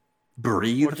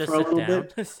breathe for a little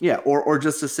bit, yeah, or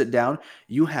just to sit down,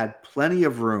 you had plenty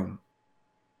of room.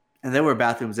 And there were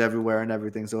bathrooms everywhere and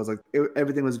everything. So it was like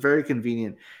everything was very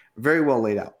convenient, very well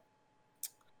laid out.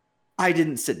 I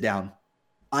didn't sit down.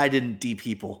 I didn't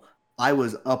people. I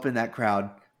was up in that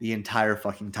crowd the entire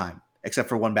fucking time, except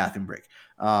for one bathroom break.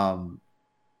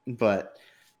 But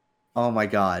oh my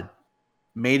God,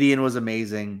 Madian was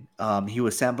amazing. He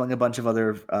was sampling a bunch of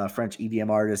other French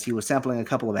EDM artists. He was sampling a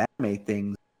couple of anime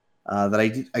things that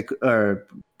I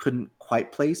couldn't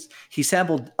quite place. He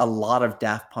sampled a lot of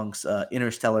Daft Punk's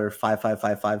Interstellar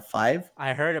 55555.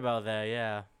 I heard about that,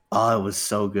 yeah. Oh, it was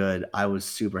so good. I was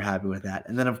super happy with that.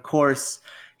 And then of course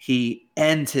he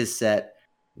ends his set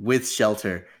with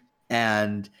Shelter,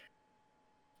 and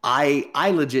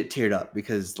I legit teared up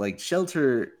because like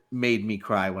Shelter made me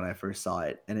cry when I first saw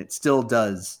it, and it still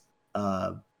does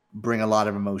uh, bring a lot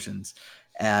of emotions.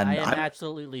 I And am I'm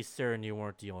absolutely certain you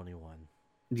weren't the only one.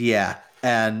 yeah,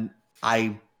 and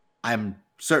I'm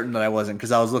certain that I wasn't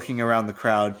because I was looking around the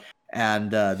crowd,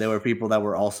 and there were people that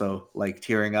were also like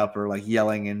tearing up or like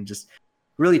yelling and just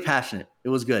really passionate. It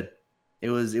was good. It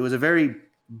was a very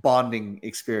bonding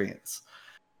experience.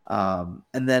 And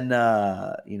then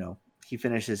he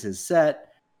finishes his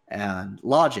set, and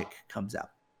Logic comes out.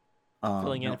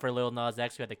 Filling in Now, for Lil Nas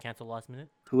X, who had to cancel last minute.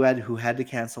 who had to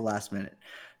cancel last minute.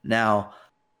 Now,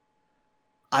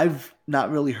 I've not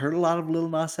really heard a lot of Lil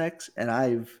Nas X, and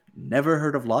I've never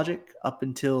heard of Logic up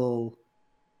until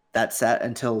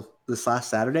until this last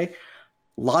Saturday.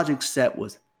 Logic's set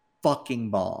was fucking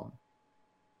bomb.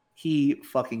 He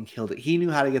fucking killed it. He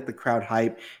knew how to get the crowd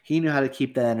hype. He knew how to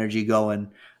keep that energy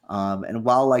going. And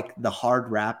while like the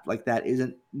hard rap like that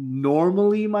isn't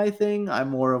normally my thing, I'm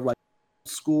more of like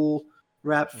school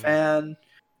rap fan.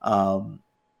 Um,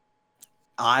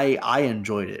 I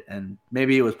enjoyed it, and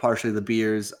maybe it was partially the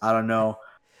beers. I don't know,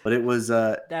 but it was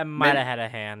That might have had a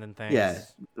hand in yeah,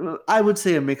 things. I would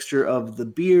say a mixture of the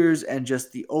beers and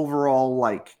just the overall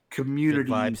like Good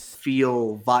community vibes.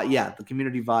 feel yeah, the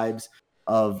community vibes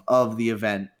of the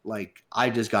event. Like I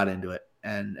just got into it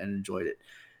and enjoyed it.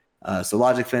 So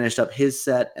Logic finished up his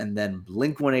set, and then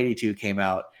Blink 182 came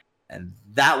out, and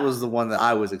that was the one that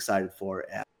I was excited for.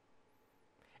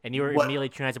 And you were What, immediately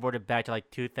transported back to like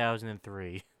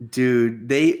 2003. dude?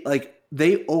 They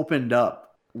opened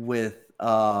up with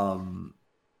oh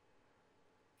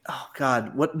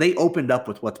god, what they opened up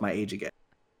with? What's My Age Again?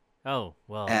 Oh,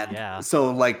 well, And yeah.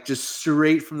 so like just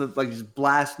straight from the like just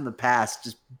blast from the past,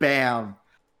 just bam.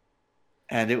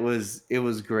 And it was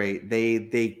great.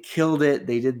 They killed it.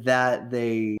 They did that.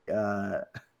 They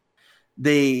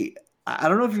I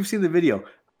don't know if you've seen the video.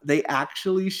 They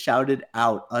actually shouted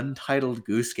out Untitled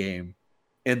Goose Game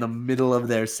in the middle of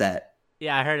their set.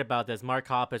 Yeah, I heard about this. Mark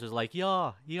Hoppus was like,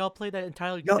 y'all played that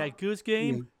entire Y'all, that Goose yeah,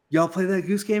 game? y'all play that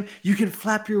Goose Game? You can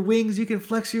flap your wings, you can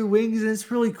flex your wings, and it's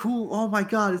really cool. Oh my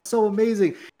god, it's so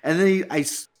amazing. And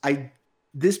then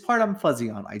this part I'm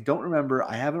fuzzy on. I don't remember.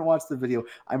 I haven't watched the video.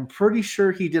 I'm pretty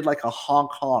sure he did like a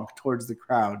honk honk towards the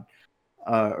crowd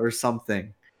or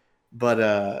something.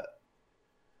 But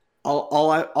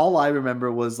all I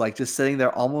remember was like just sitting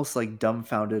there almost like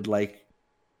dumbfounded, like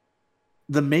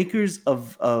the makers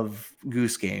of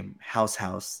Goose Game,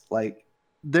 House, like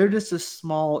they're just a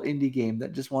small indie game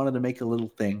that just wanted to make a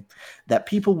little thing that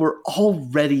people were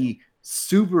already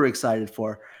super excited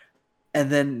for. And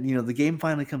then, the game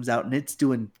finally comes out and it's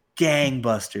doing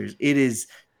gangbusters. It is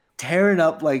tearing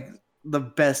up like the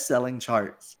best-selling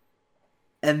charts.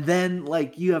 And then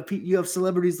like you have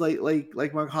celebrities like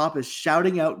Mark Hoppus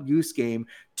shouting out Goose Game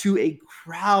to a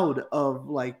crowd of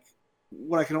like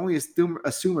what I can only assume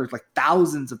are like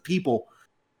thousands of people.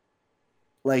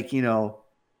 Like,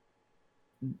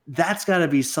 that's got to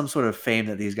be some sort of fame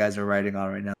that these guys are riding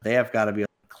on right now. They have got to be on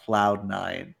cloud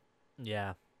nine.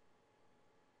 Yeah.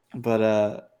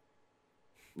 But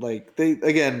like they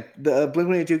again, the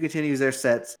Blink-182 continues their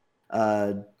sets.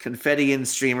 Confetti and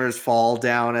streamers fall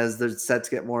down as the sets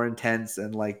get more intense,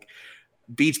 and like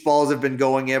beach balls have been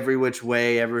going every which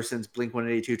way ever since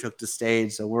Blink-182 took the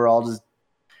stage. So we're all just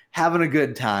having a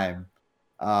good time.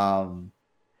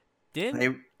 Didn't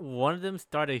They one of them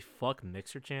start a fuck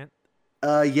mixer chant?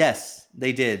 yes,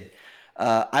 they did.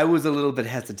 I was a little bit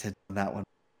hesitant on that one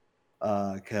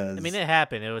I mean, because it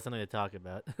happened. It was something to talk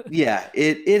about. yeah,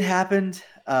 it happened.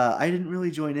 I didn't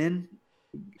really join in.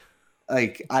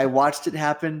 Like I watched it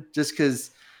happen just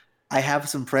because I have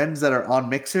some friends that are on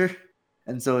Mixer,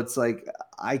 and so it's like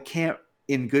I can't,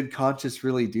 in good conscience,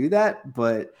 really do that.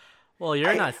 But Well, you're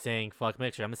I, not saying fuck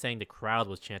mixer. I'm saying the crowd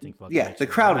was chanting fuck yeah, the mixer. I'm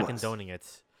crowd not was, condoning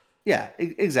it. yeah,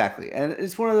 exactly, and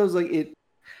it's one of those like it.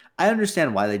 I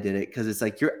understand why they did it because it's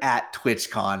like you're at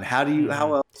TwitchCon.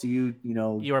 How else do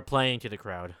You are playing to the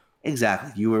crowd.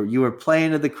 exactly. You were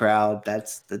playing to the crowd.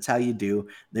 That's how you do.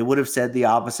 They would have said the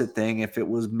opposite thing if it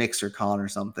was MixerCon or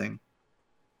something.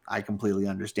 I completely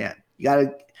understand. You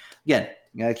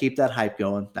gotta keep that hype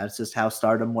going. That's just how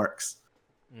stardom works.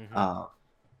 Mm-hmm. Uh,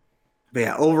 but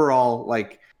yeah, overall,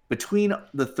 like between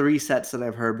the three sets that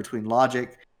I've heard between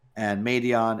Logic and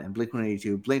Madeon and Blink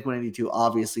 182, Blink 182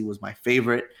 obviously was my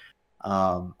favorite.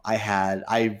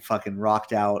 I fucking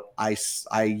rocked out.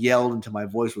 I yelled until my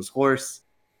voice was hoarse.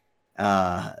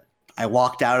 Uh, I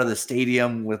walked out of the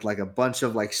stadium with like a bunch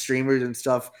of like streamers and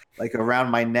stuff like around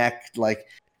my neck. Like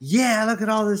yeah, look at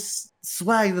all this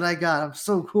swag that I got. I'm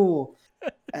so cool.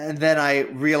 And then I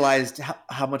realized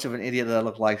how much of an idiot that I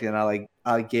looked like, and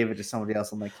I gave it to somebody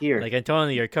else. I'm like, Like here,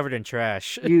 Antonio, you're covered in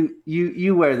trash.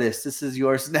 you wear this. This is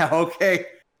yours now, okay?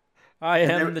 I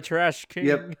And am they're the trash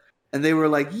yep. king. And they were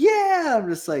like, yeah. I'm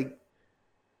just like,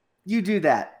 you do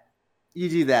that. You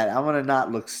do that. I'm gonna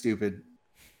not look stupid.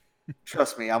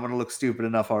 Trust me, I'm gonna look stupid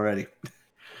enough already.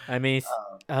 I mean,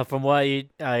 from what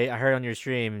I heard on your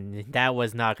stream, that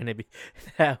was not going to be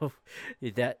that.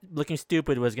 That looking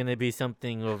stupid was going to be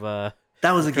something of a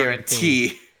That was a recurring theme.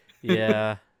 guarantee.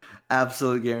 Yeah.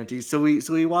 Absolute guarantee. So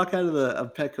we walk out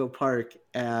of Petco Park,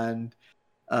 and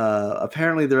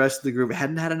apparently the rest of the group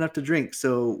hadn't had enough to drink.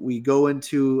 So we go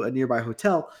into a nearby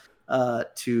hotel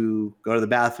to go to the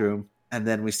bathroom, and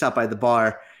then we stop by the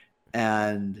bar.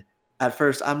 And at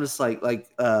first, I'm just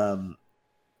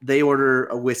they order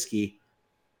a whiskey,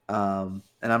 and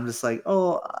I'm just like,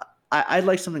 oh, I'd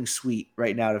like something sweet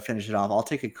right now to finish it off. I'll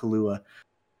take a Kahlua,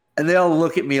 and they all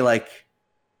look at me like,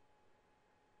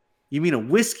 you mean a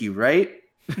whiskey, right?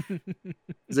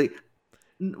 It's like,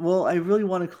 well, I really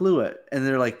want a Kahlua. And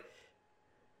they're like,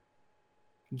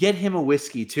 get him a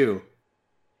whiskey too.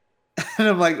 And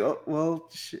I'm like, oh,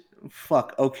 well,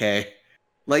 fuck, okay.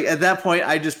 Like at that point,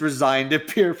 I just resigned to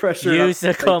peer pressure. You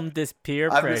succumbed this peer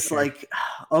I'm just pressure. like,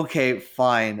 okay,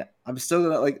 fine. I'm still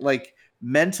gonna like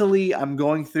mentally. I'm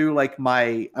going through like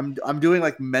I'm doing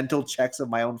like mental checks of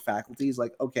my own faculties.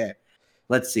 Like, okay,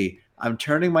 let's see. I'm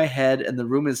turning my head and the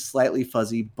room is slightly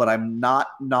fuzzy, but I'm not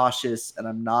nauseous and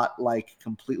I'm not like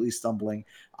completely stumbling.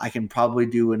 I can probably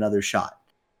do another shot.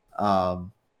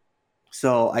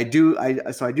 So I do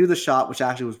the shot, which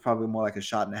actually was probably more like a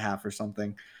shot and a half or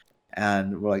something.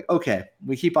 And we're like, okay,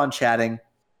 we keep on chatting.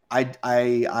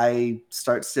 I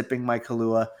start sipping my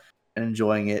Kahlua and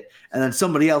enjoying it. And then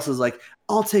somebody else is like,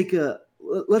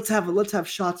 let's have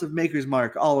shots of Maker's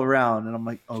Mark all around. And I'm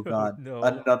like, oh God, no.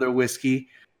 another whiskey.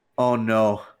 Oh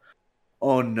no.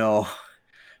 Oh no.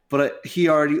 But he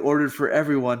already ordered for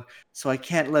everyone, so I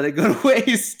can't let it go to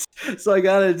waste. So I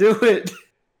gotta do it.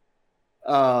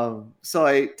 So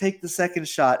I take the second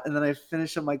shot and then I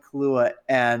finish up my Kahlua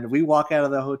and we walk out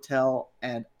of the hotel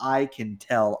and I can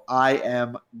tell I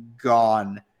am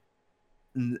gone.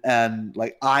 And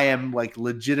like I am like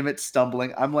legitimate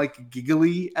stumbling. I'm like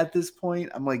giggly at this point.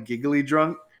 I'm like giggly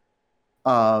drunk.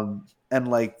 And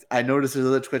like I noticed there's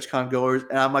other TwitchCon goers,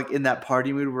 and I'm like in that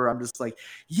party mood where I'm just like,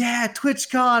 yeah,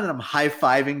 TwitchCon, and I'm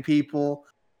high-fiving people.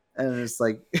 And it's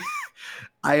like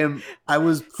I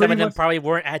was pretty Some of them much probably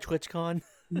weren't at TwitchCon.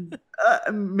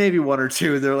 maybe one or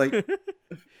two. They're like,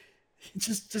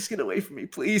 just get away from me,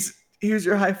 please. Here's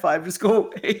your high five. Just go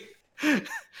away.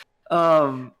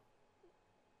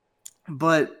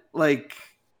 But like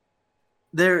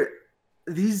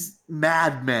these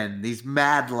madmen, these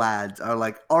mad lads are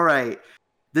like, all right,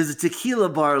 there's a tequila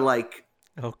bar like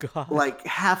oh God, like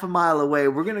half a mile away.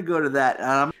 We're gonna go to that. And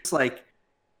I'm just like,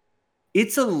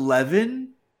 it's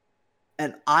 11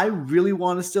 and I really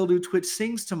want to still do Twitch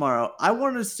Sings tomorrow. I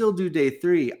want to still do day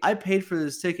 3. I paid for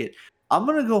this ticket. I'm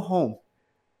gonna go home.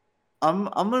 I'm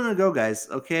gonna go, guys.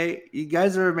 Okay, you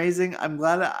guys are amazing. I'm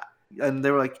glad. And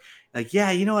they were like,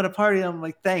 yeah, you know what, a party. I'm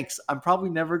like, thanks. I'm probably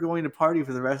never going to party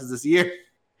for the rest of this year.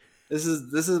 This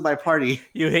is my party.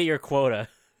 you hit your quota.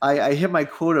 I hit my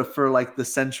quota for like the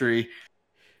century,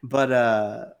 but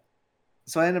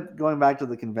so I end up going back to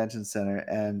the convention center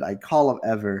and I call up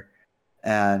Ever,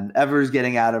 and Ever's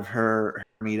getting out of her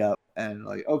meetup and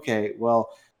like, okay, well,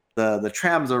 the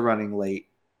trams are running late,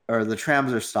 or the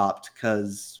trams are stopped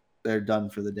because they're done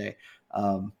for the day.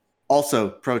 Also,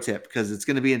 pro tip, because it's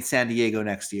going to be in San Diego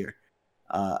next year.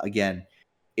 Again,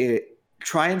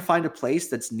 try and find a place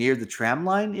that's near the tram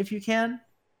line if you can.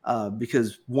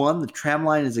 Because one, the tram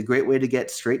line is a great way to get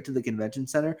straight to the convention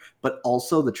center, but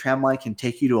also the tram line can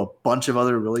take you to a bunch of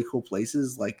other really cool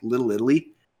places like Little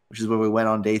Italy, which is where we went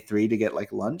on day 3 to get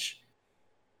like lunch.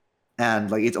 And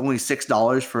like it's only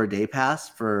 $6 for a day pass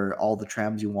for all the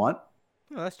trams you want.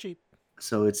 Oh, that's cheap.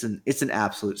 So it's an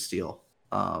absolute steal.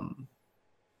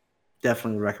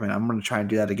 Definitely recommend. I'm going to try and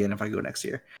do that again if I go next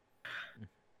year.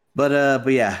 But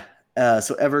yeah.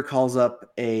 So Ever calls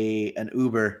up an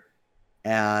Uber,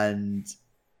 and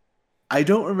I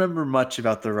don't remember much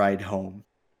about the ride home.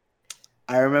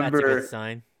 That's a good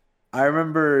sign. I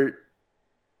remember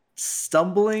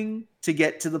stumbling to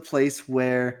get to the place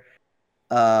where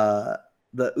the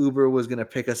Uber was going to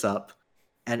pick us up,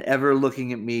 and Ever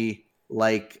looking at me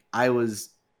like I was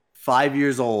 5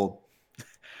 years old,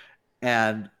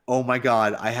 and oh my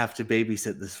God, I have to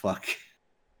babysit this fuck.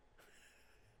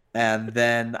 And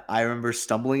then I remember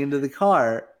stumbling into the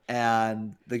car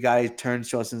And the guy turns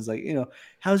to us and is like,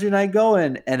 how's your night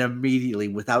going? And immediately,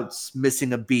 without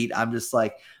missing a beat, I'm just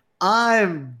like,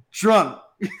 I'm drunk.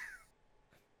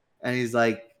 And he's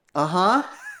like, uh-huh.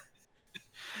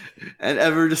 And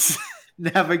Ever just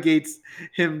navigates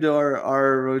him to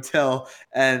our hotel.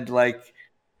 And like,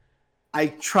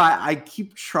 I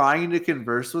keep trying to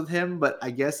converse with him, but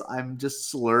I guess I'm just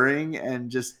slurring and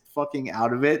just fucking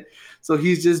out of it. So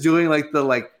he's just doing like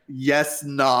the yes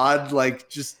nod, like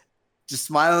just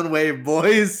smile and wave,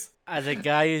 boys. As a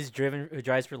guy who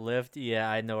drives for Lyft, yeah,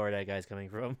 I know where that guy's coming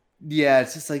from. Yeah,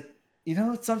 it's just like,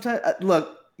 sometimes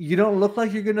look, you don't look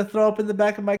like you're gonna throw up in the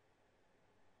back of my.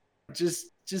 Just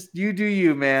you do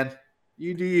you, man.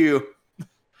 You do you.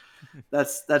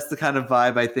 That's the kind of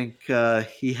vibe I think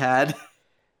he had.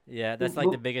 Yeah, that's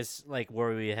like the biggest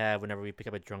worry we have whenever we pick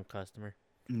up a drunk customer.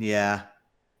 Yeah.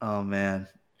 Oh man.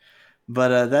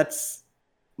 But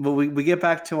we get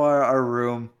back to our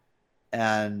room,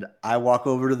 and I walk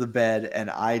over to the bed, and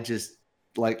I just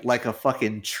like a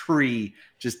fucking tree,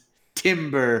 just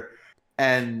timber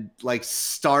and like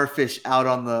starfish out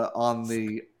on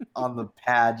the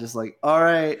pad, just like, all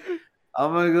right,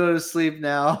 I'm gonna go to sleep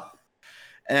now.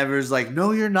 And Ever's like,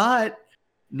 no, you're not.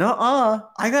 Nuh-uh.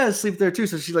 I gotta sleep there too.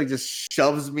 So she like just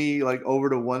shoves me like over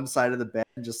to one side of the bed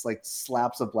and just like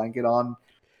slaps a blanket on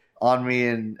me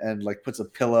and like puts a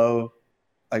pillow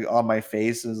like on my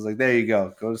face and is like, there you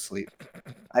go to sleep.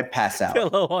 I pass out.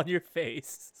 Pillow on your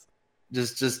face.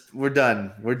 Just we're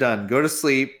done go to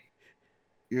sleep.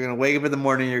 You're gonna wake up in the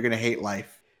morning, you're gonna hate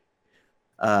life.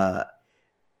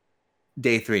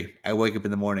 Day 3, I wake up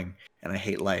in the morning and I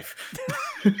hate life.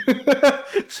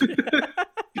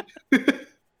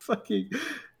 Fucking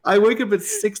I wake up at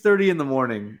 6:30 in the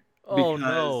morning. Oh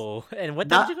no. And what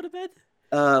time did you go to bed?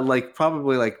 Like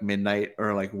probably like midnight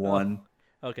or like 1.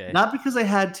 Okay. Not because I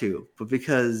had to, but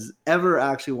because Ever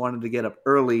actually wanted to get up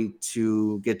early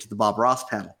to get to the Bob Ross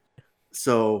panel.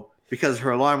 So because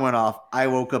her alarm went off, I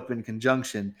woke up in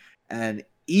conjunction, and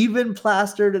even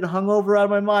plastered and hungover out of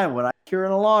my mind, when I hear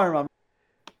an alarm,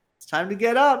 it's time to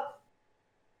get up.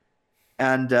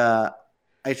 And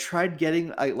I tried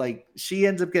getting, she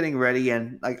ends up getting ready,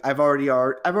 and like I've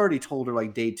already told her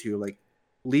like day 2, like,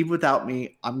 leave without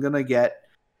me. I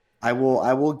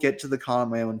will get to the con on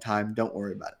my own time. Don't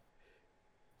worry about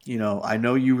it. I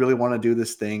know you really want to do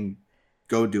this thing.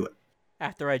 Go do it.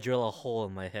 After I drill a hole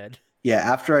in my head. Yeah,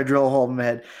 after I drill a hole in my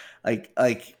head,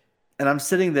 and I'm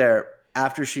sitting there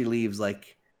after she leaves,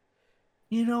 like,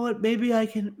 you know what? Maybe I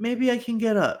can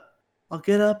get up. I'll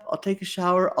get up. I'll take a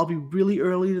shower. I'll be really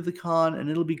early to the con,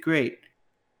 and it'll be great.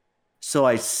 So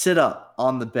I sit up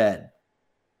on the bed,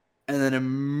 and then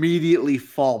immediately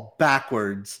fall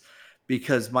backwards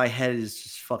because my head is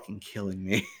just fucking killing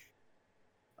me.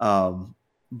 But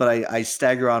I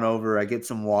stagger on over. I get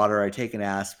some water. I take an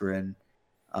aspirin.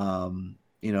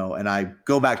 And I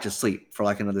go back to sleep for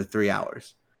like another 3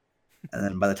 hours. And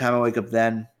then by the time I wake up,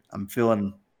 then I'm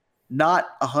feeling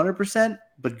not 100%,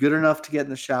 but good enough to get in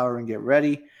the shower and get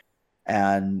ready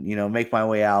and, make my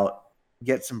way out,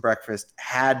 get some breakfast.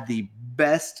 Had the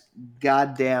best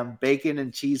goddamn bacon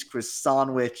and cheese croissant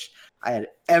sandwich I had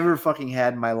ever fucking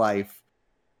had in my life.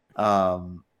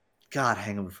 God,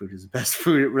 hangover food is the best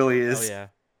food. It really is. Oh,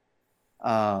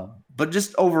 yeah. But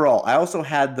just overall, I also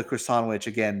had the croissant sandwich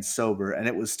again sober, and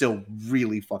it was still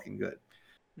really fucking good.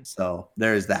 So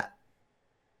there's that.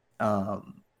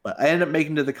 But I ended up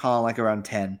making to the con like around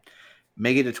 10,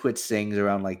 make it to Twitch Sings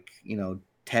around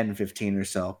 10:15 or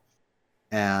so,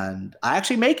 and I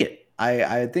actually make it.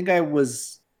 I think I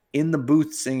was in the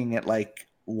booth singing at like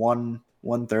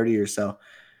 1:30 or so.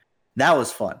 That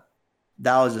was fun.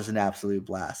 That was just an absolute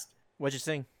blast. What'd you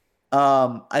sing?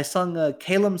 I sung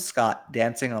Caleb Scott,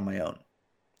 "Dancing on My Own."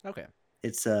 Okay.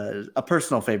 It's a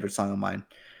personal favorite song of mine.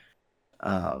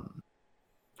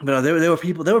 But there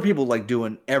were people like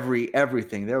doing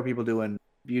everything. There were people doing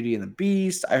Beauty and the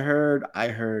Beast. I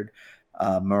heard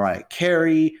Mariah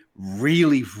Carey,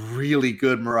 really, really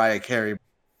good Mariah Carey.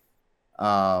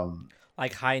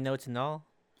 Like high notes and all?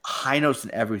 High notes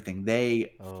and everything.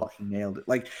 They fucking nailed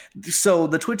it. So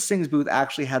the Twitch Sings booth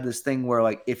actually had this thing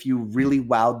where if you really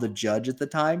wowed the judge at the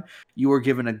time, you were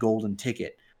given a golden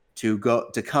ticket to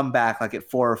come back at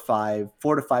 4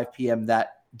 to 5 p.m.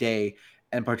 that day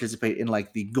and participate in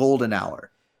the golden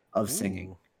hour of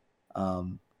singing.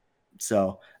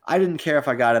 So I didn't care if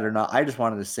I got it or not. I just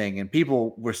wanted to sing, and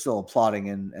people were still applauding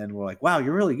and were like, wow,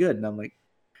 you're really good. And I'm like,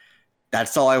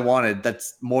 that's all I wanted.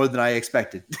 That's more than I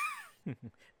expected.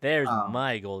 There's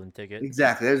my golden ticket.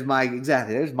 Exactly. There's my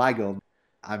golden.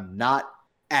 I'm not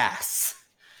ass.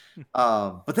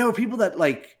 But there were people that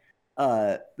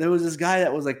there was this guy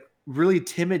that was really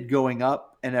timid going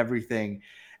up and everything.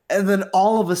 And then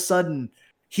all of a sudden,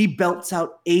 he belts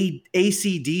out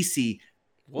AC/DC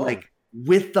Whoa. like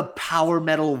with the power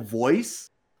metal voice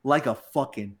like a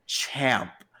fucking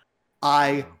champ.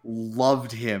 I Wow.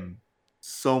 loved him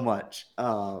so much.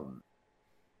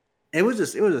 It was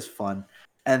just fun.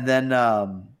 And then I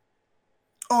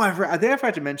think I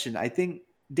forgot to mention. I think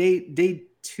day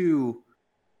two.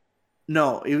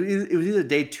 No, it was either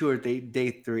day two or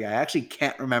day three. I actually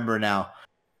can't remember now.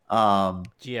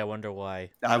 Gee, I wonder why.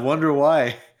 I wonder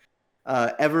why.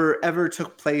 Ever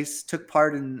took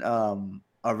part in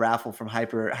a raffle from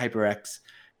HyperX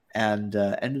and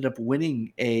ended up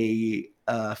winning a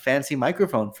fancy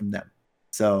microphone from them.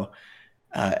 So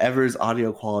Ever's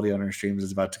audio quality on her streams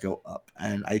is about to go up,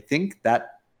 and I think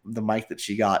that the mic that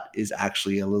she got is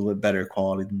actually a little bit better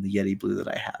quality than the Yeti Blue that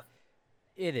I have.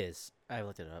 It is. I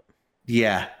looked it up.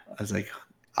 Yeah, I was like,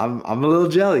 I'm a little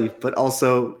jelly, but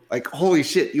also like, holy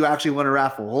shit, you actually won a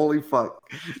raffle! Holy fuck!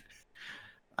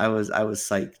 I was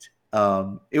psyched.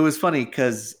 It was funny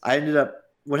because I ended up.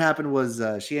 What happened was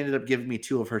she ended up giving me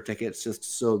 2 of her tickets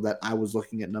just so that I was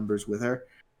looking at numbers with her,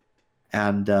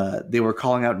 and they were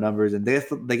calling out numbers, and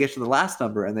they get to the last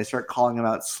number and they start calling them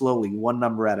out slowly, one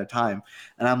number at a time,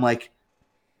 and I'm like,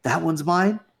 that one's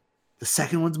mine, the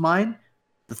second one's mine,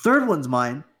 the third one's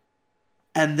mine,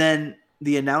 and then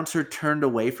the announcer turned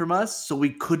away from us, so we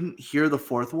couldn't hear the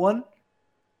fourth one.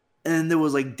 And there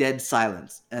was like dead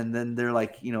silence. And then they're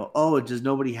like, oh, does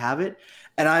nobody have it?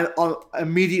 And I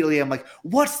immediately I'm like,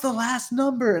 what's the last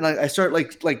number? And I start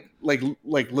like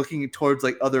looking towards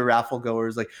like other raffle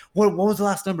goers, like, what was the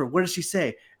last number? What did she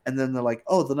say? And then they're like,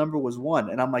 oh, the number was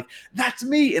 1. And I'm like, that's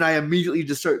me. And I immediately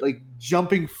just start like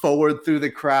jumping forward through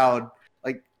the crowd,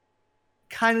 like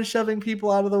kind of shoving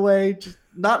people out of the way, just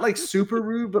not like super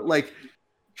rude, but like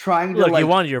trying to Look, like, you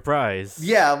wanted your prize.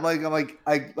 yeah,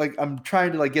 I'm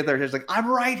trying to like get there. It's like, I'm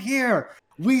right here.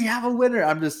 We have a winner.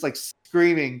 I'm just like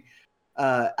screaming.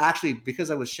 Actually, because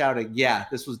I was shouting, yeah,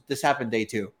 this happened day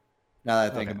 2. Now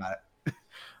that I think about it.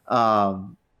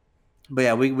 But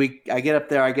yeah, I get up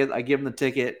there. I give them the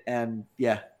ticket, and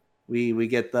yeah, we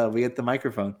get the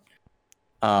microphone.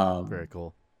 Very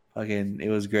cool. Fucking, it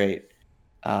was great.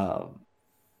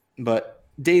 But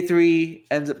day 3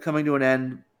 ends up coming to an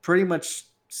end. Pretty much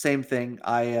same thing.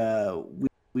 I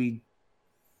walked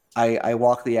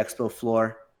the expo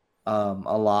floor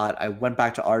a lot. I went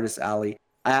back to Artist Alley.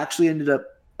 I actually ended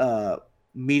up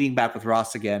meeting back with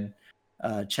Ross again,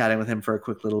 chatting with him for a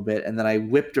quick little bit, and then I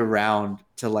whipped around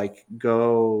to like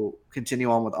go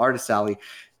continue on with Artist Alley,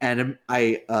 and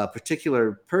a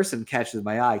particular person catches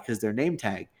my eye because their name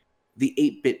tag, the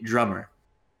 8-bit drummer,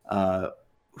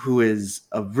 who is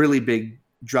a really big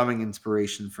drumming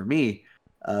inspiration for me,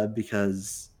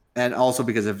 because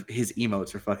of his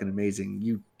emotes are fucking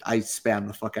amazing. I spam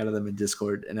the fuck out of them in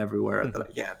Discord and everywhere that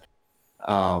I can.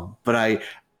 But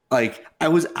I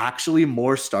was actually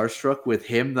more starstruck with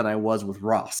him than I was with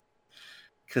Ross,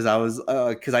 because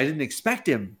I didn't expect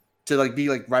him to like be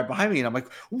like right behind me, and I'm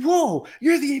like, whoa,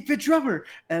 you're the 8-bit drummer,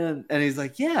 and he's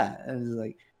like, yeah, and he's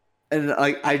like, and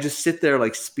like I just sit there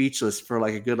like speechless for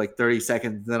like a good like 30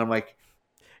 seconds, and then I'm like,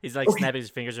 He's like okay. snapping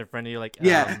his fingers in front of you, like,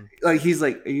 Yeah, like he's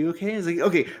like, are you okay? He's like,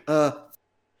 okay,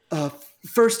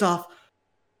 first off,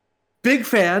 big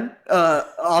fan,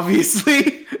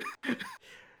 obviously.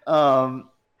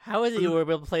 How is it you were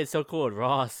able to play it so cool with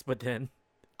Ross, but then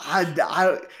I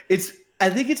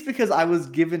think it's because I was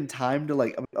given time to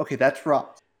like, okay, that's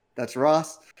Ross. That's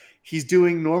Ross. He's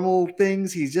doing normal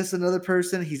things. He's just another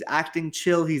person. He's acting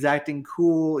chill. He's acting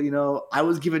cool. I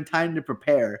was given time to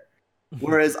prepare.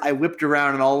 Whereas I whipped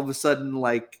around and all of a sudden,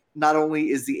 like, not only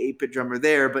is the 8-bit drummer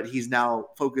there, but he's now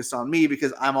focused on me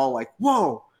because I'm all like,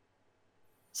 whoa.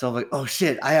 So I'm like, oh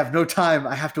shit, I have no time.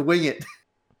 I have to wing it.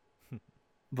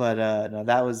 But no,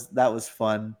 that was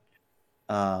fun.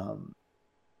 Yeah,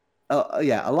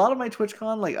 a lot of my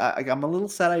TwitchCon, like I'm a little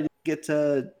sad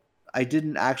I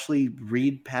didn't actually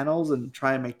read panels and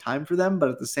try and make time for them, but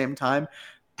at the same time,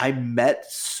 I met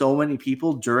so many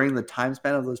people during the time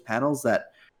span of those panels that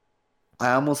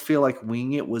I almost feel like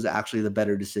winging it was actually the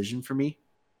better decision for me,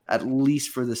 at least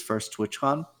for this first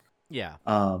TwitchCon. yeah.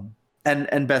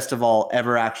 And best of all,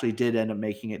 Ever actually did end up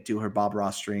making it to her Bob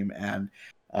Ross stream and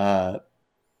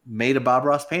made a Bob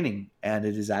Ross painting, and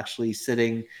it is actually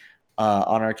sitting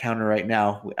on our counter right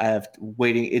now. I have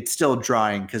waiting. It's still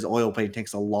drying because oil paint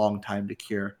takes a long time to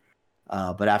cure.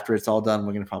 But after it's all done,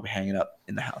 we're gonna probably hang it up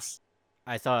in the house.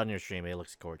 I saw it on your stream. It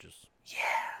looks gorgeous. Yeah.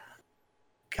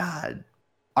 God.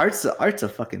 Art's a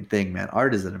fucking thing, man.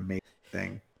 Art is an amazing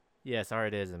thing. Yes,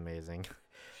 art is amazing.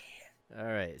 All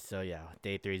right, so yeah,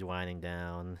 day 3 is winding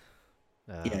down.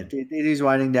 Yeah, day three's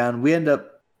winding down. We end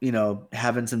up,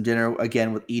 having some dinner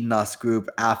again with Edenos group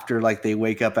after like they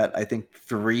wake up at I think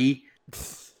 3.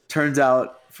 Turns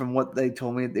out from what they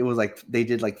told me, it was like they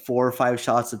did like 4 or 5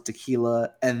 shots of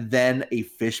tequila and then a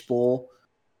fishbowl.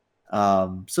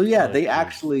 So yeah, Oh, they jeez.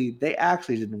 actually they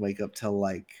actually didn't wake up till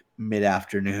like mid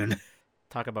afternoon.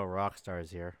 Talk about rock stars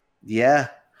here. Yeah,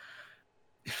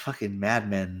 fucking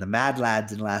madmen, the mad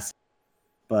lads in last.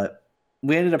 But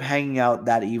we ended up hanging out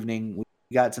that evening. We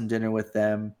got some dinner with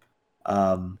them.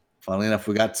 Funnily enough,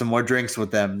 we got some more drinks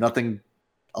with them. Nothing,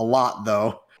 a lot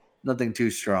though. Nothing too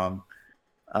strong.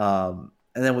 And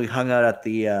then we hung out at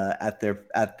the at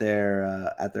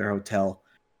their hotel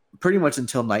pretty much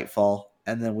until nightfall,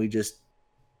 and then we just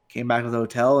came back to the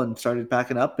hotel and started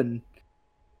packing up, and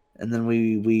then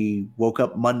we woke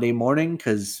up Monday morning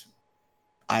because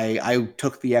I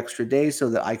took the extra day so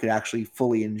that I could actually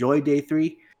fully enjoy day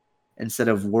 3 instead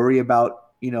of worry about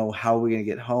how we're gonna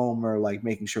get home or like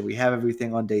making sure we have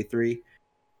everything on day 3.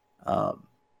 Um,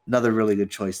 Another really good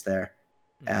choice there,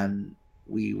 Mm. and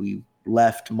we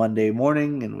left Monday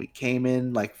morning and we came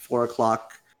in like 4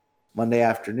 o'clock Monday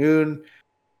afternoon,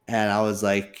 and I was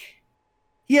like,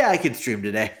 yeah, I could stream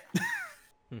today.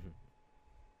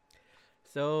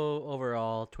 So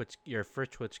overall, your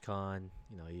first TwitchCon,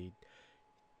 you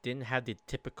didn't have the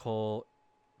typical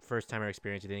first timer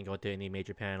experience. You didn't go to any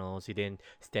major panels. You didn't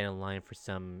stand in line for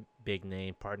some big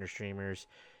name partner streamers.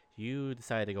 You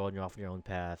decided to go off your own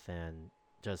path and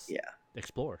just Yeah,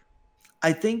 explore.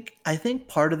 I think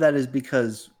part of that is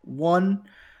because one,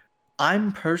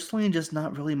 I'm personally just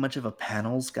not really much of a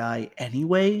panels guy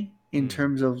anyway in Hmm.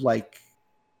 terms of like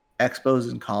expos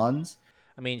and cons.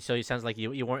 I mean, so it sounds like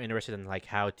you weren't interested in like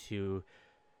how to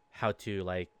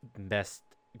like best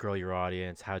grow your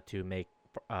audience, how to make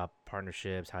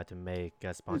partnerships, how to make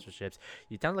sponsorships.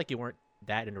 You sound like you weren't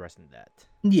that interested in that.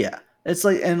 Yeah, it's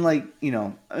like, and like,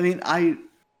 I mean,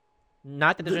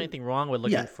 Not that there's the, anything wrong with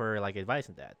looking yeah, for like advice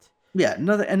in that. yeah,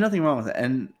 nothing wrong with it.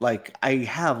 And like, I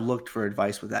have looked for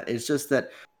advice with that. It's just that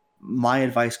my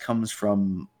advice comes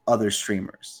from other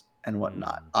streamers and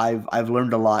whatnot. Hmm. I've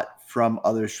learned a lot from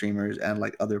other streamers and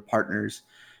like other partners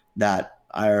that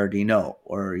I already know,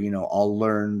 or I'll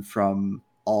learn from.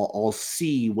 I'll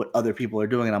see what other people are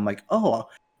doing, and I'm like, oh,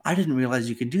 I didn't realize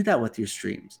you can do that with your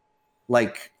streams.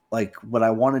 Like what I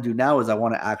want to do now is I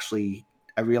want to actually.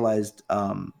 I realized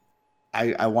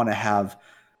I want to have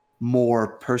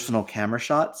more personal camera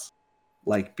shots,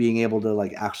 like being able to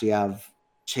like actually have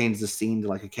change the scene to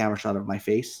like a camera shot of my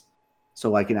face,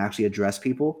 so I can actually address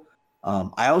people.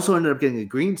 I also ended up getting a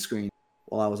green screen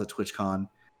while I was at TwitchCon,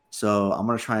 so I'm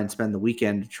gonna try and spend the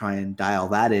weekend to try and dial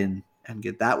that in and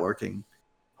get that working,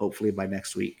 hopefully by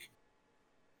next week.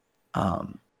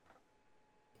 Um,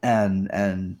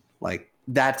 and like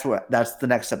that's the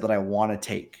next step that I want to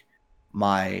take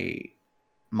my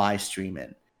stream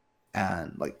in,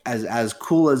 and like as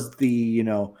cool as the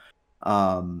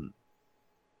um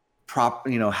how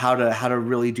to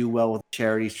really do well with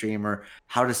charity stream, or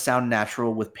how to sound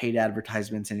natural with paid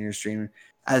advertisements in your stream,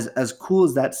 as cool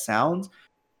as that sounds,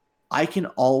 I can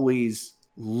always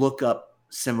look up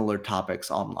similar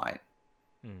topics online.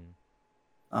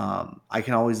 Hmm. I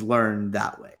can always learn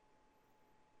that way,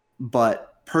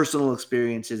 but personal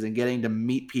experiences and getting to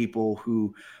meet people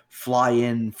who fly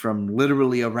in from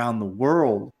literally around the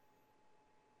world,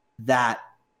 that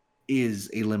is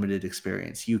a limited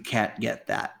experience. You can't get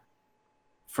that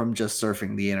from just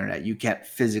surfing the internet. You can't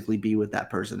physically be with that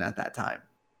person at that time.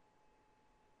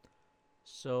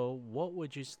 So, what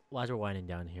would you, as we're winding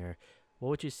down here, what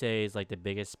would you say is like the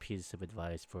biggest piece of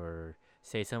advice for,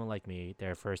 say, someone like me,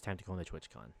 their first time to go on the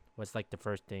TwitchCon? What's like the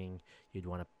first thing you'd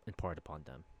want to impart upon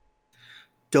them?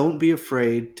 Don't be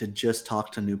afraid to just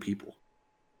talk to new people.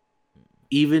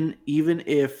 Even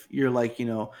if you're like,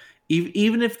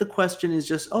 even if the question is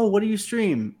just, oh, what do you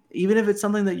stream? Even if it's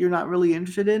something that you're not really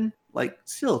interested in, like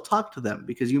still talk to them,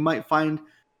 because you might find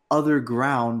other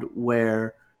ground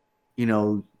where, you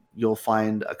know, you'll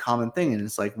find a common thing, and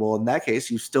it's like, well, in that case,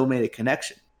 you still made a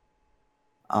connection.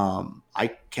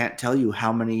 I can't tell you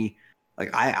how many,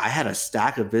 like I had a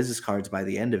stack of business cards by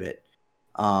the end of it.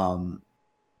 Um,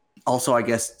 Also, I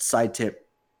guess side tip,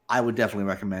 I would definitely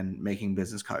recommend making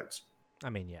business cards I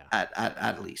mean, yeah.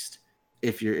 at least.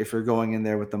 If you're going in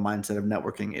there with the mindset of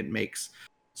networking, it makes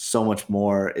so much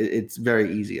more. It's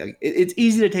very easy. Like it's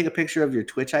easy to take a picture of your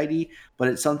Twitch ID, but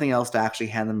it's something else to actually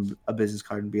hand them a business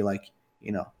card and be like,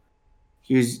 you know,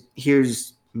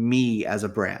 here's me as a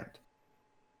brand.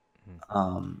 Mhm.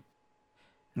 Um,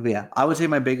 but yeah, I would say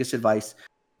my biggest advice: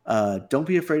 don't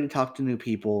be afraid to talk to new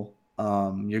people.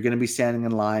 You're going to be standing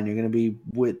in line. You're going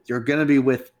to be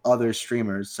with other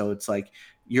streamers. So it's like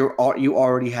you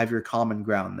already have your common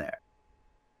ground there.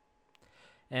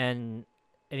 And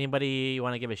anybody you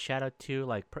want to give a shout out to,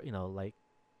 like like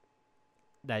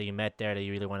that you met there that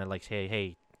you really want to like say,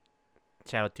 hey,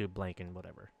 shout out to blank and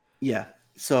whatever. Yeah.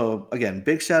 So again,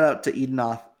 big shout out to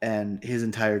Edenoth and his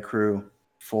entire crew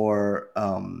for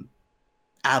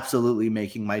absolutely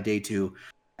making my day 2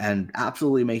 and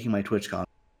absolutely making my TwitchCon.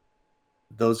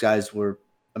 Those guys were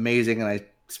amazing, and I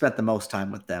spent the most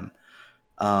time with them.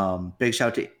 Big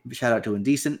shout out to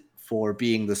Indecent for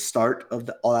being the start of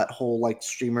all that whole like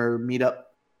streamer meetup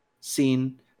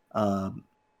scene.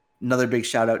 Another big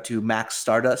shout out to Max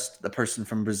Stardust, the person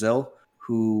from Brazil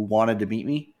who wanted to meet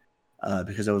me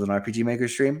because I was an RPG Maker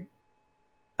stream.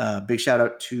 Big shout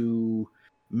out to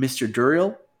Mr.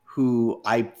 Duriel, who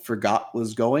I forgot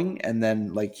was going, and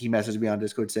then like he messaged me on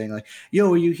Discord saying like,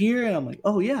 "Yo, are you here?" And I'm like,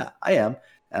 "Oh yeah, I am."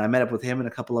 And I met up with him and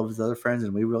a couple of his other friends,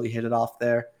 and we really hit it off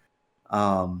there.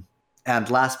 And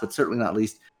last but certainly not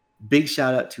least, big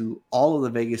shout out to all of the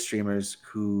Vegas streamers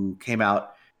who came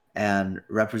out and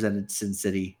represented Sin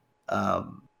City.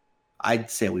 I'd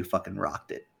say we fucking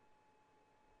rocked it.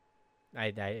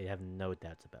 I have no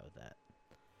doubts about that.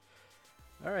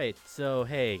 All right, so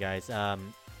hey guys,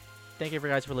 thank you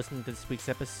guys for listening to this week's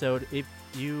episode. If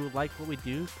you like what we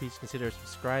do, please consider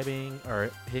subscribing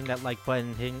or hitting that like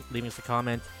button, leaving us a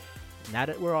comment. Now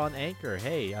that we're on Anchor,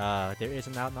 hey, there is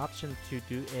an option to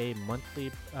do a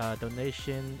monthly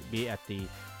donation, be it at the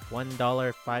 $1,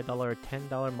 $5, or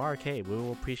 $10 mark. Hey, we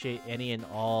will appreciate any and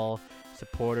all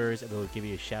supporters, and we will give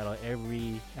you a shout out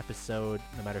every episode,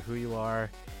 no matter who you are,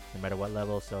 no matter what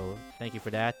level. So thank you for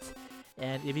that.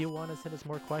 And if you want to send us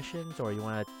more questions or you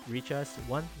want to reach us,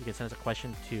 you can send us a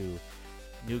question to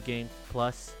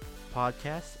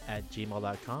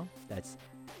newgamepluspodcast@gmail.com. That's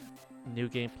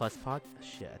newgamepluspod.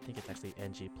 Shit, I think it's actually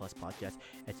ng+podcast.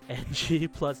 It's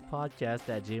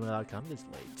ngpluspodcast@gmail.com. It's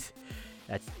late.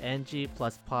 That's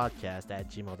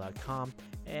ngpluspodcast@gmail.com.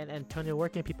 And Antonio, where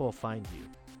can people find you?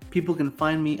 People can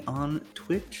find me on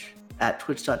Twitch at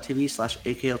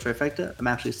twitch.tv/AKLTrifecta. I'm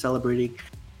actually celebrating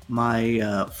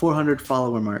my 400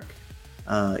 follower mark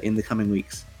in the coming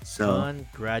weeks. So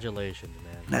congratulations,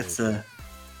 man. That's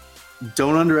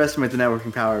don't underestimate the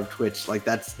networking power of Twitch. Like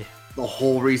that's the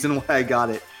whole reason why I got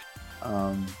it.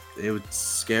 It was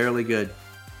scarily good.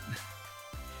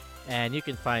 And you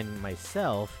can find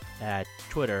myself at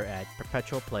Twitter at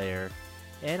Perpetual Player,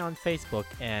 and on Facebook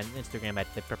and Instagram at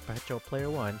The Perpetual Player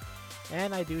 1.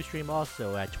 And I do stream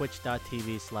also at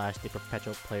twitch.tv/The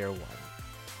Perpetual Player 1.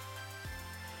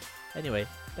 Anyway,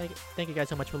 thank you guys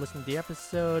so much for listening to the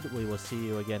episode. We will see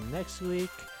you again next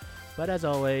week. But as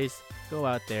always, go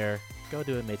out there, go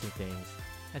do amazing things,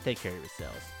 and take care of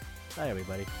yourselves. Bye,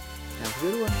 everybody. Have a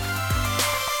good one.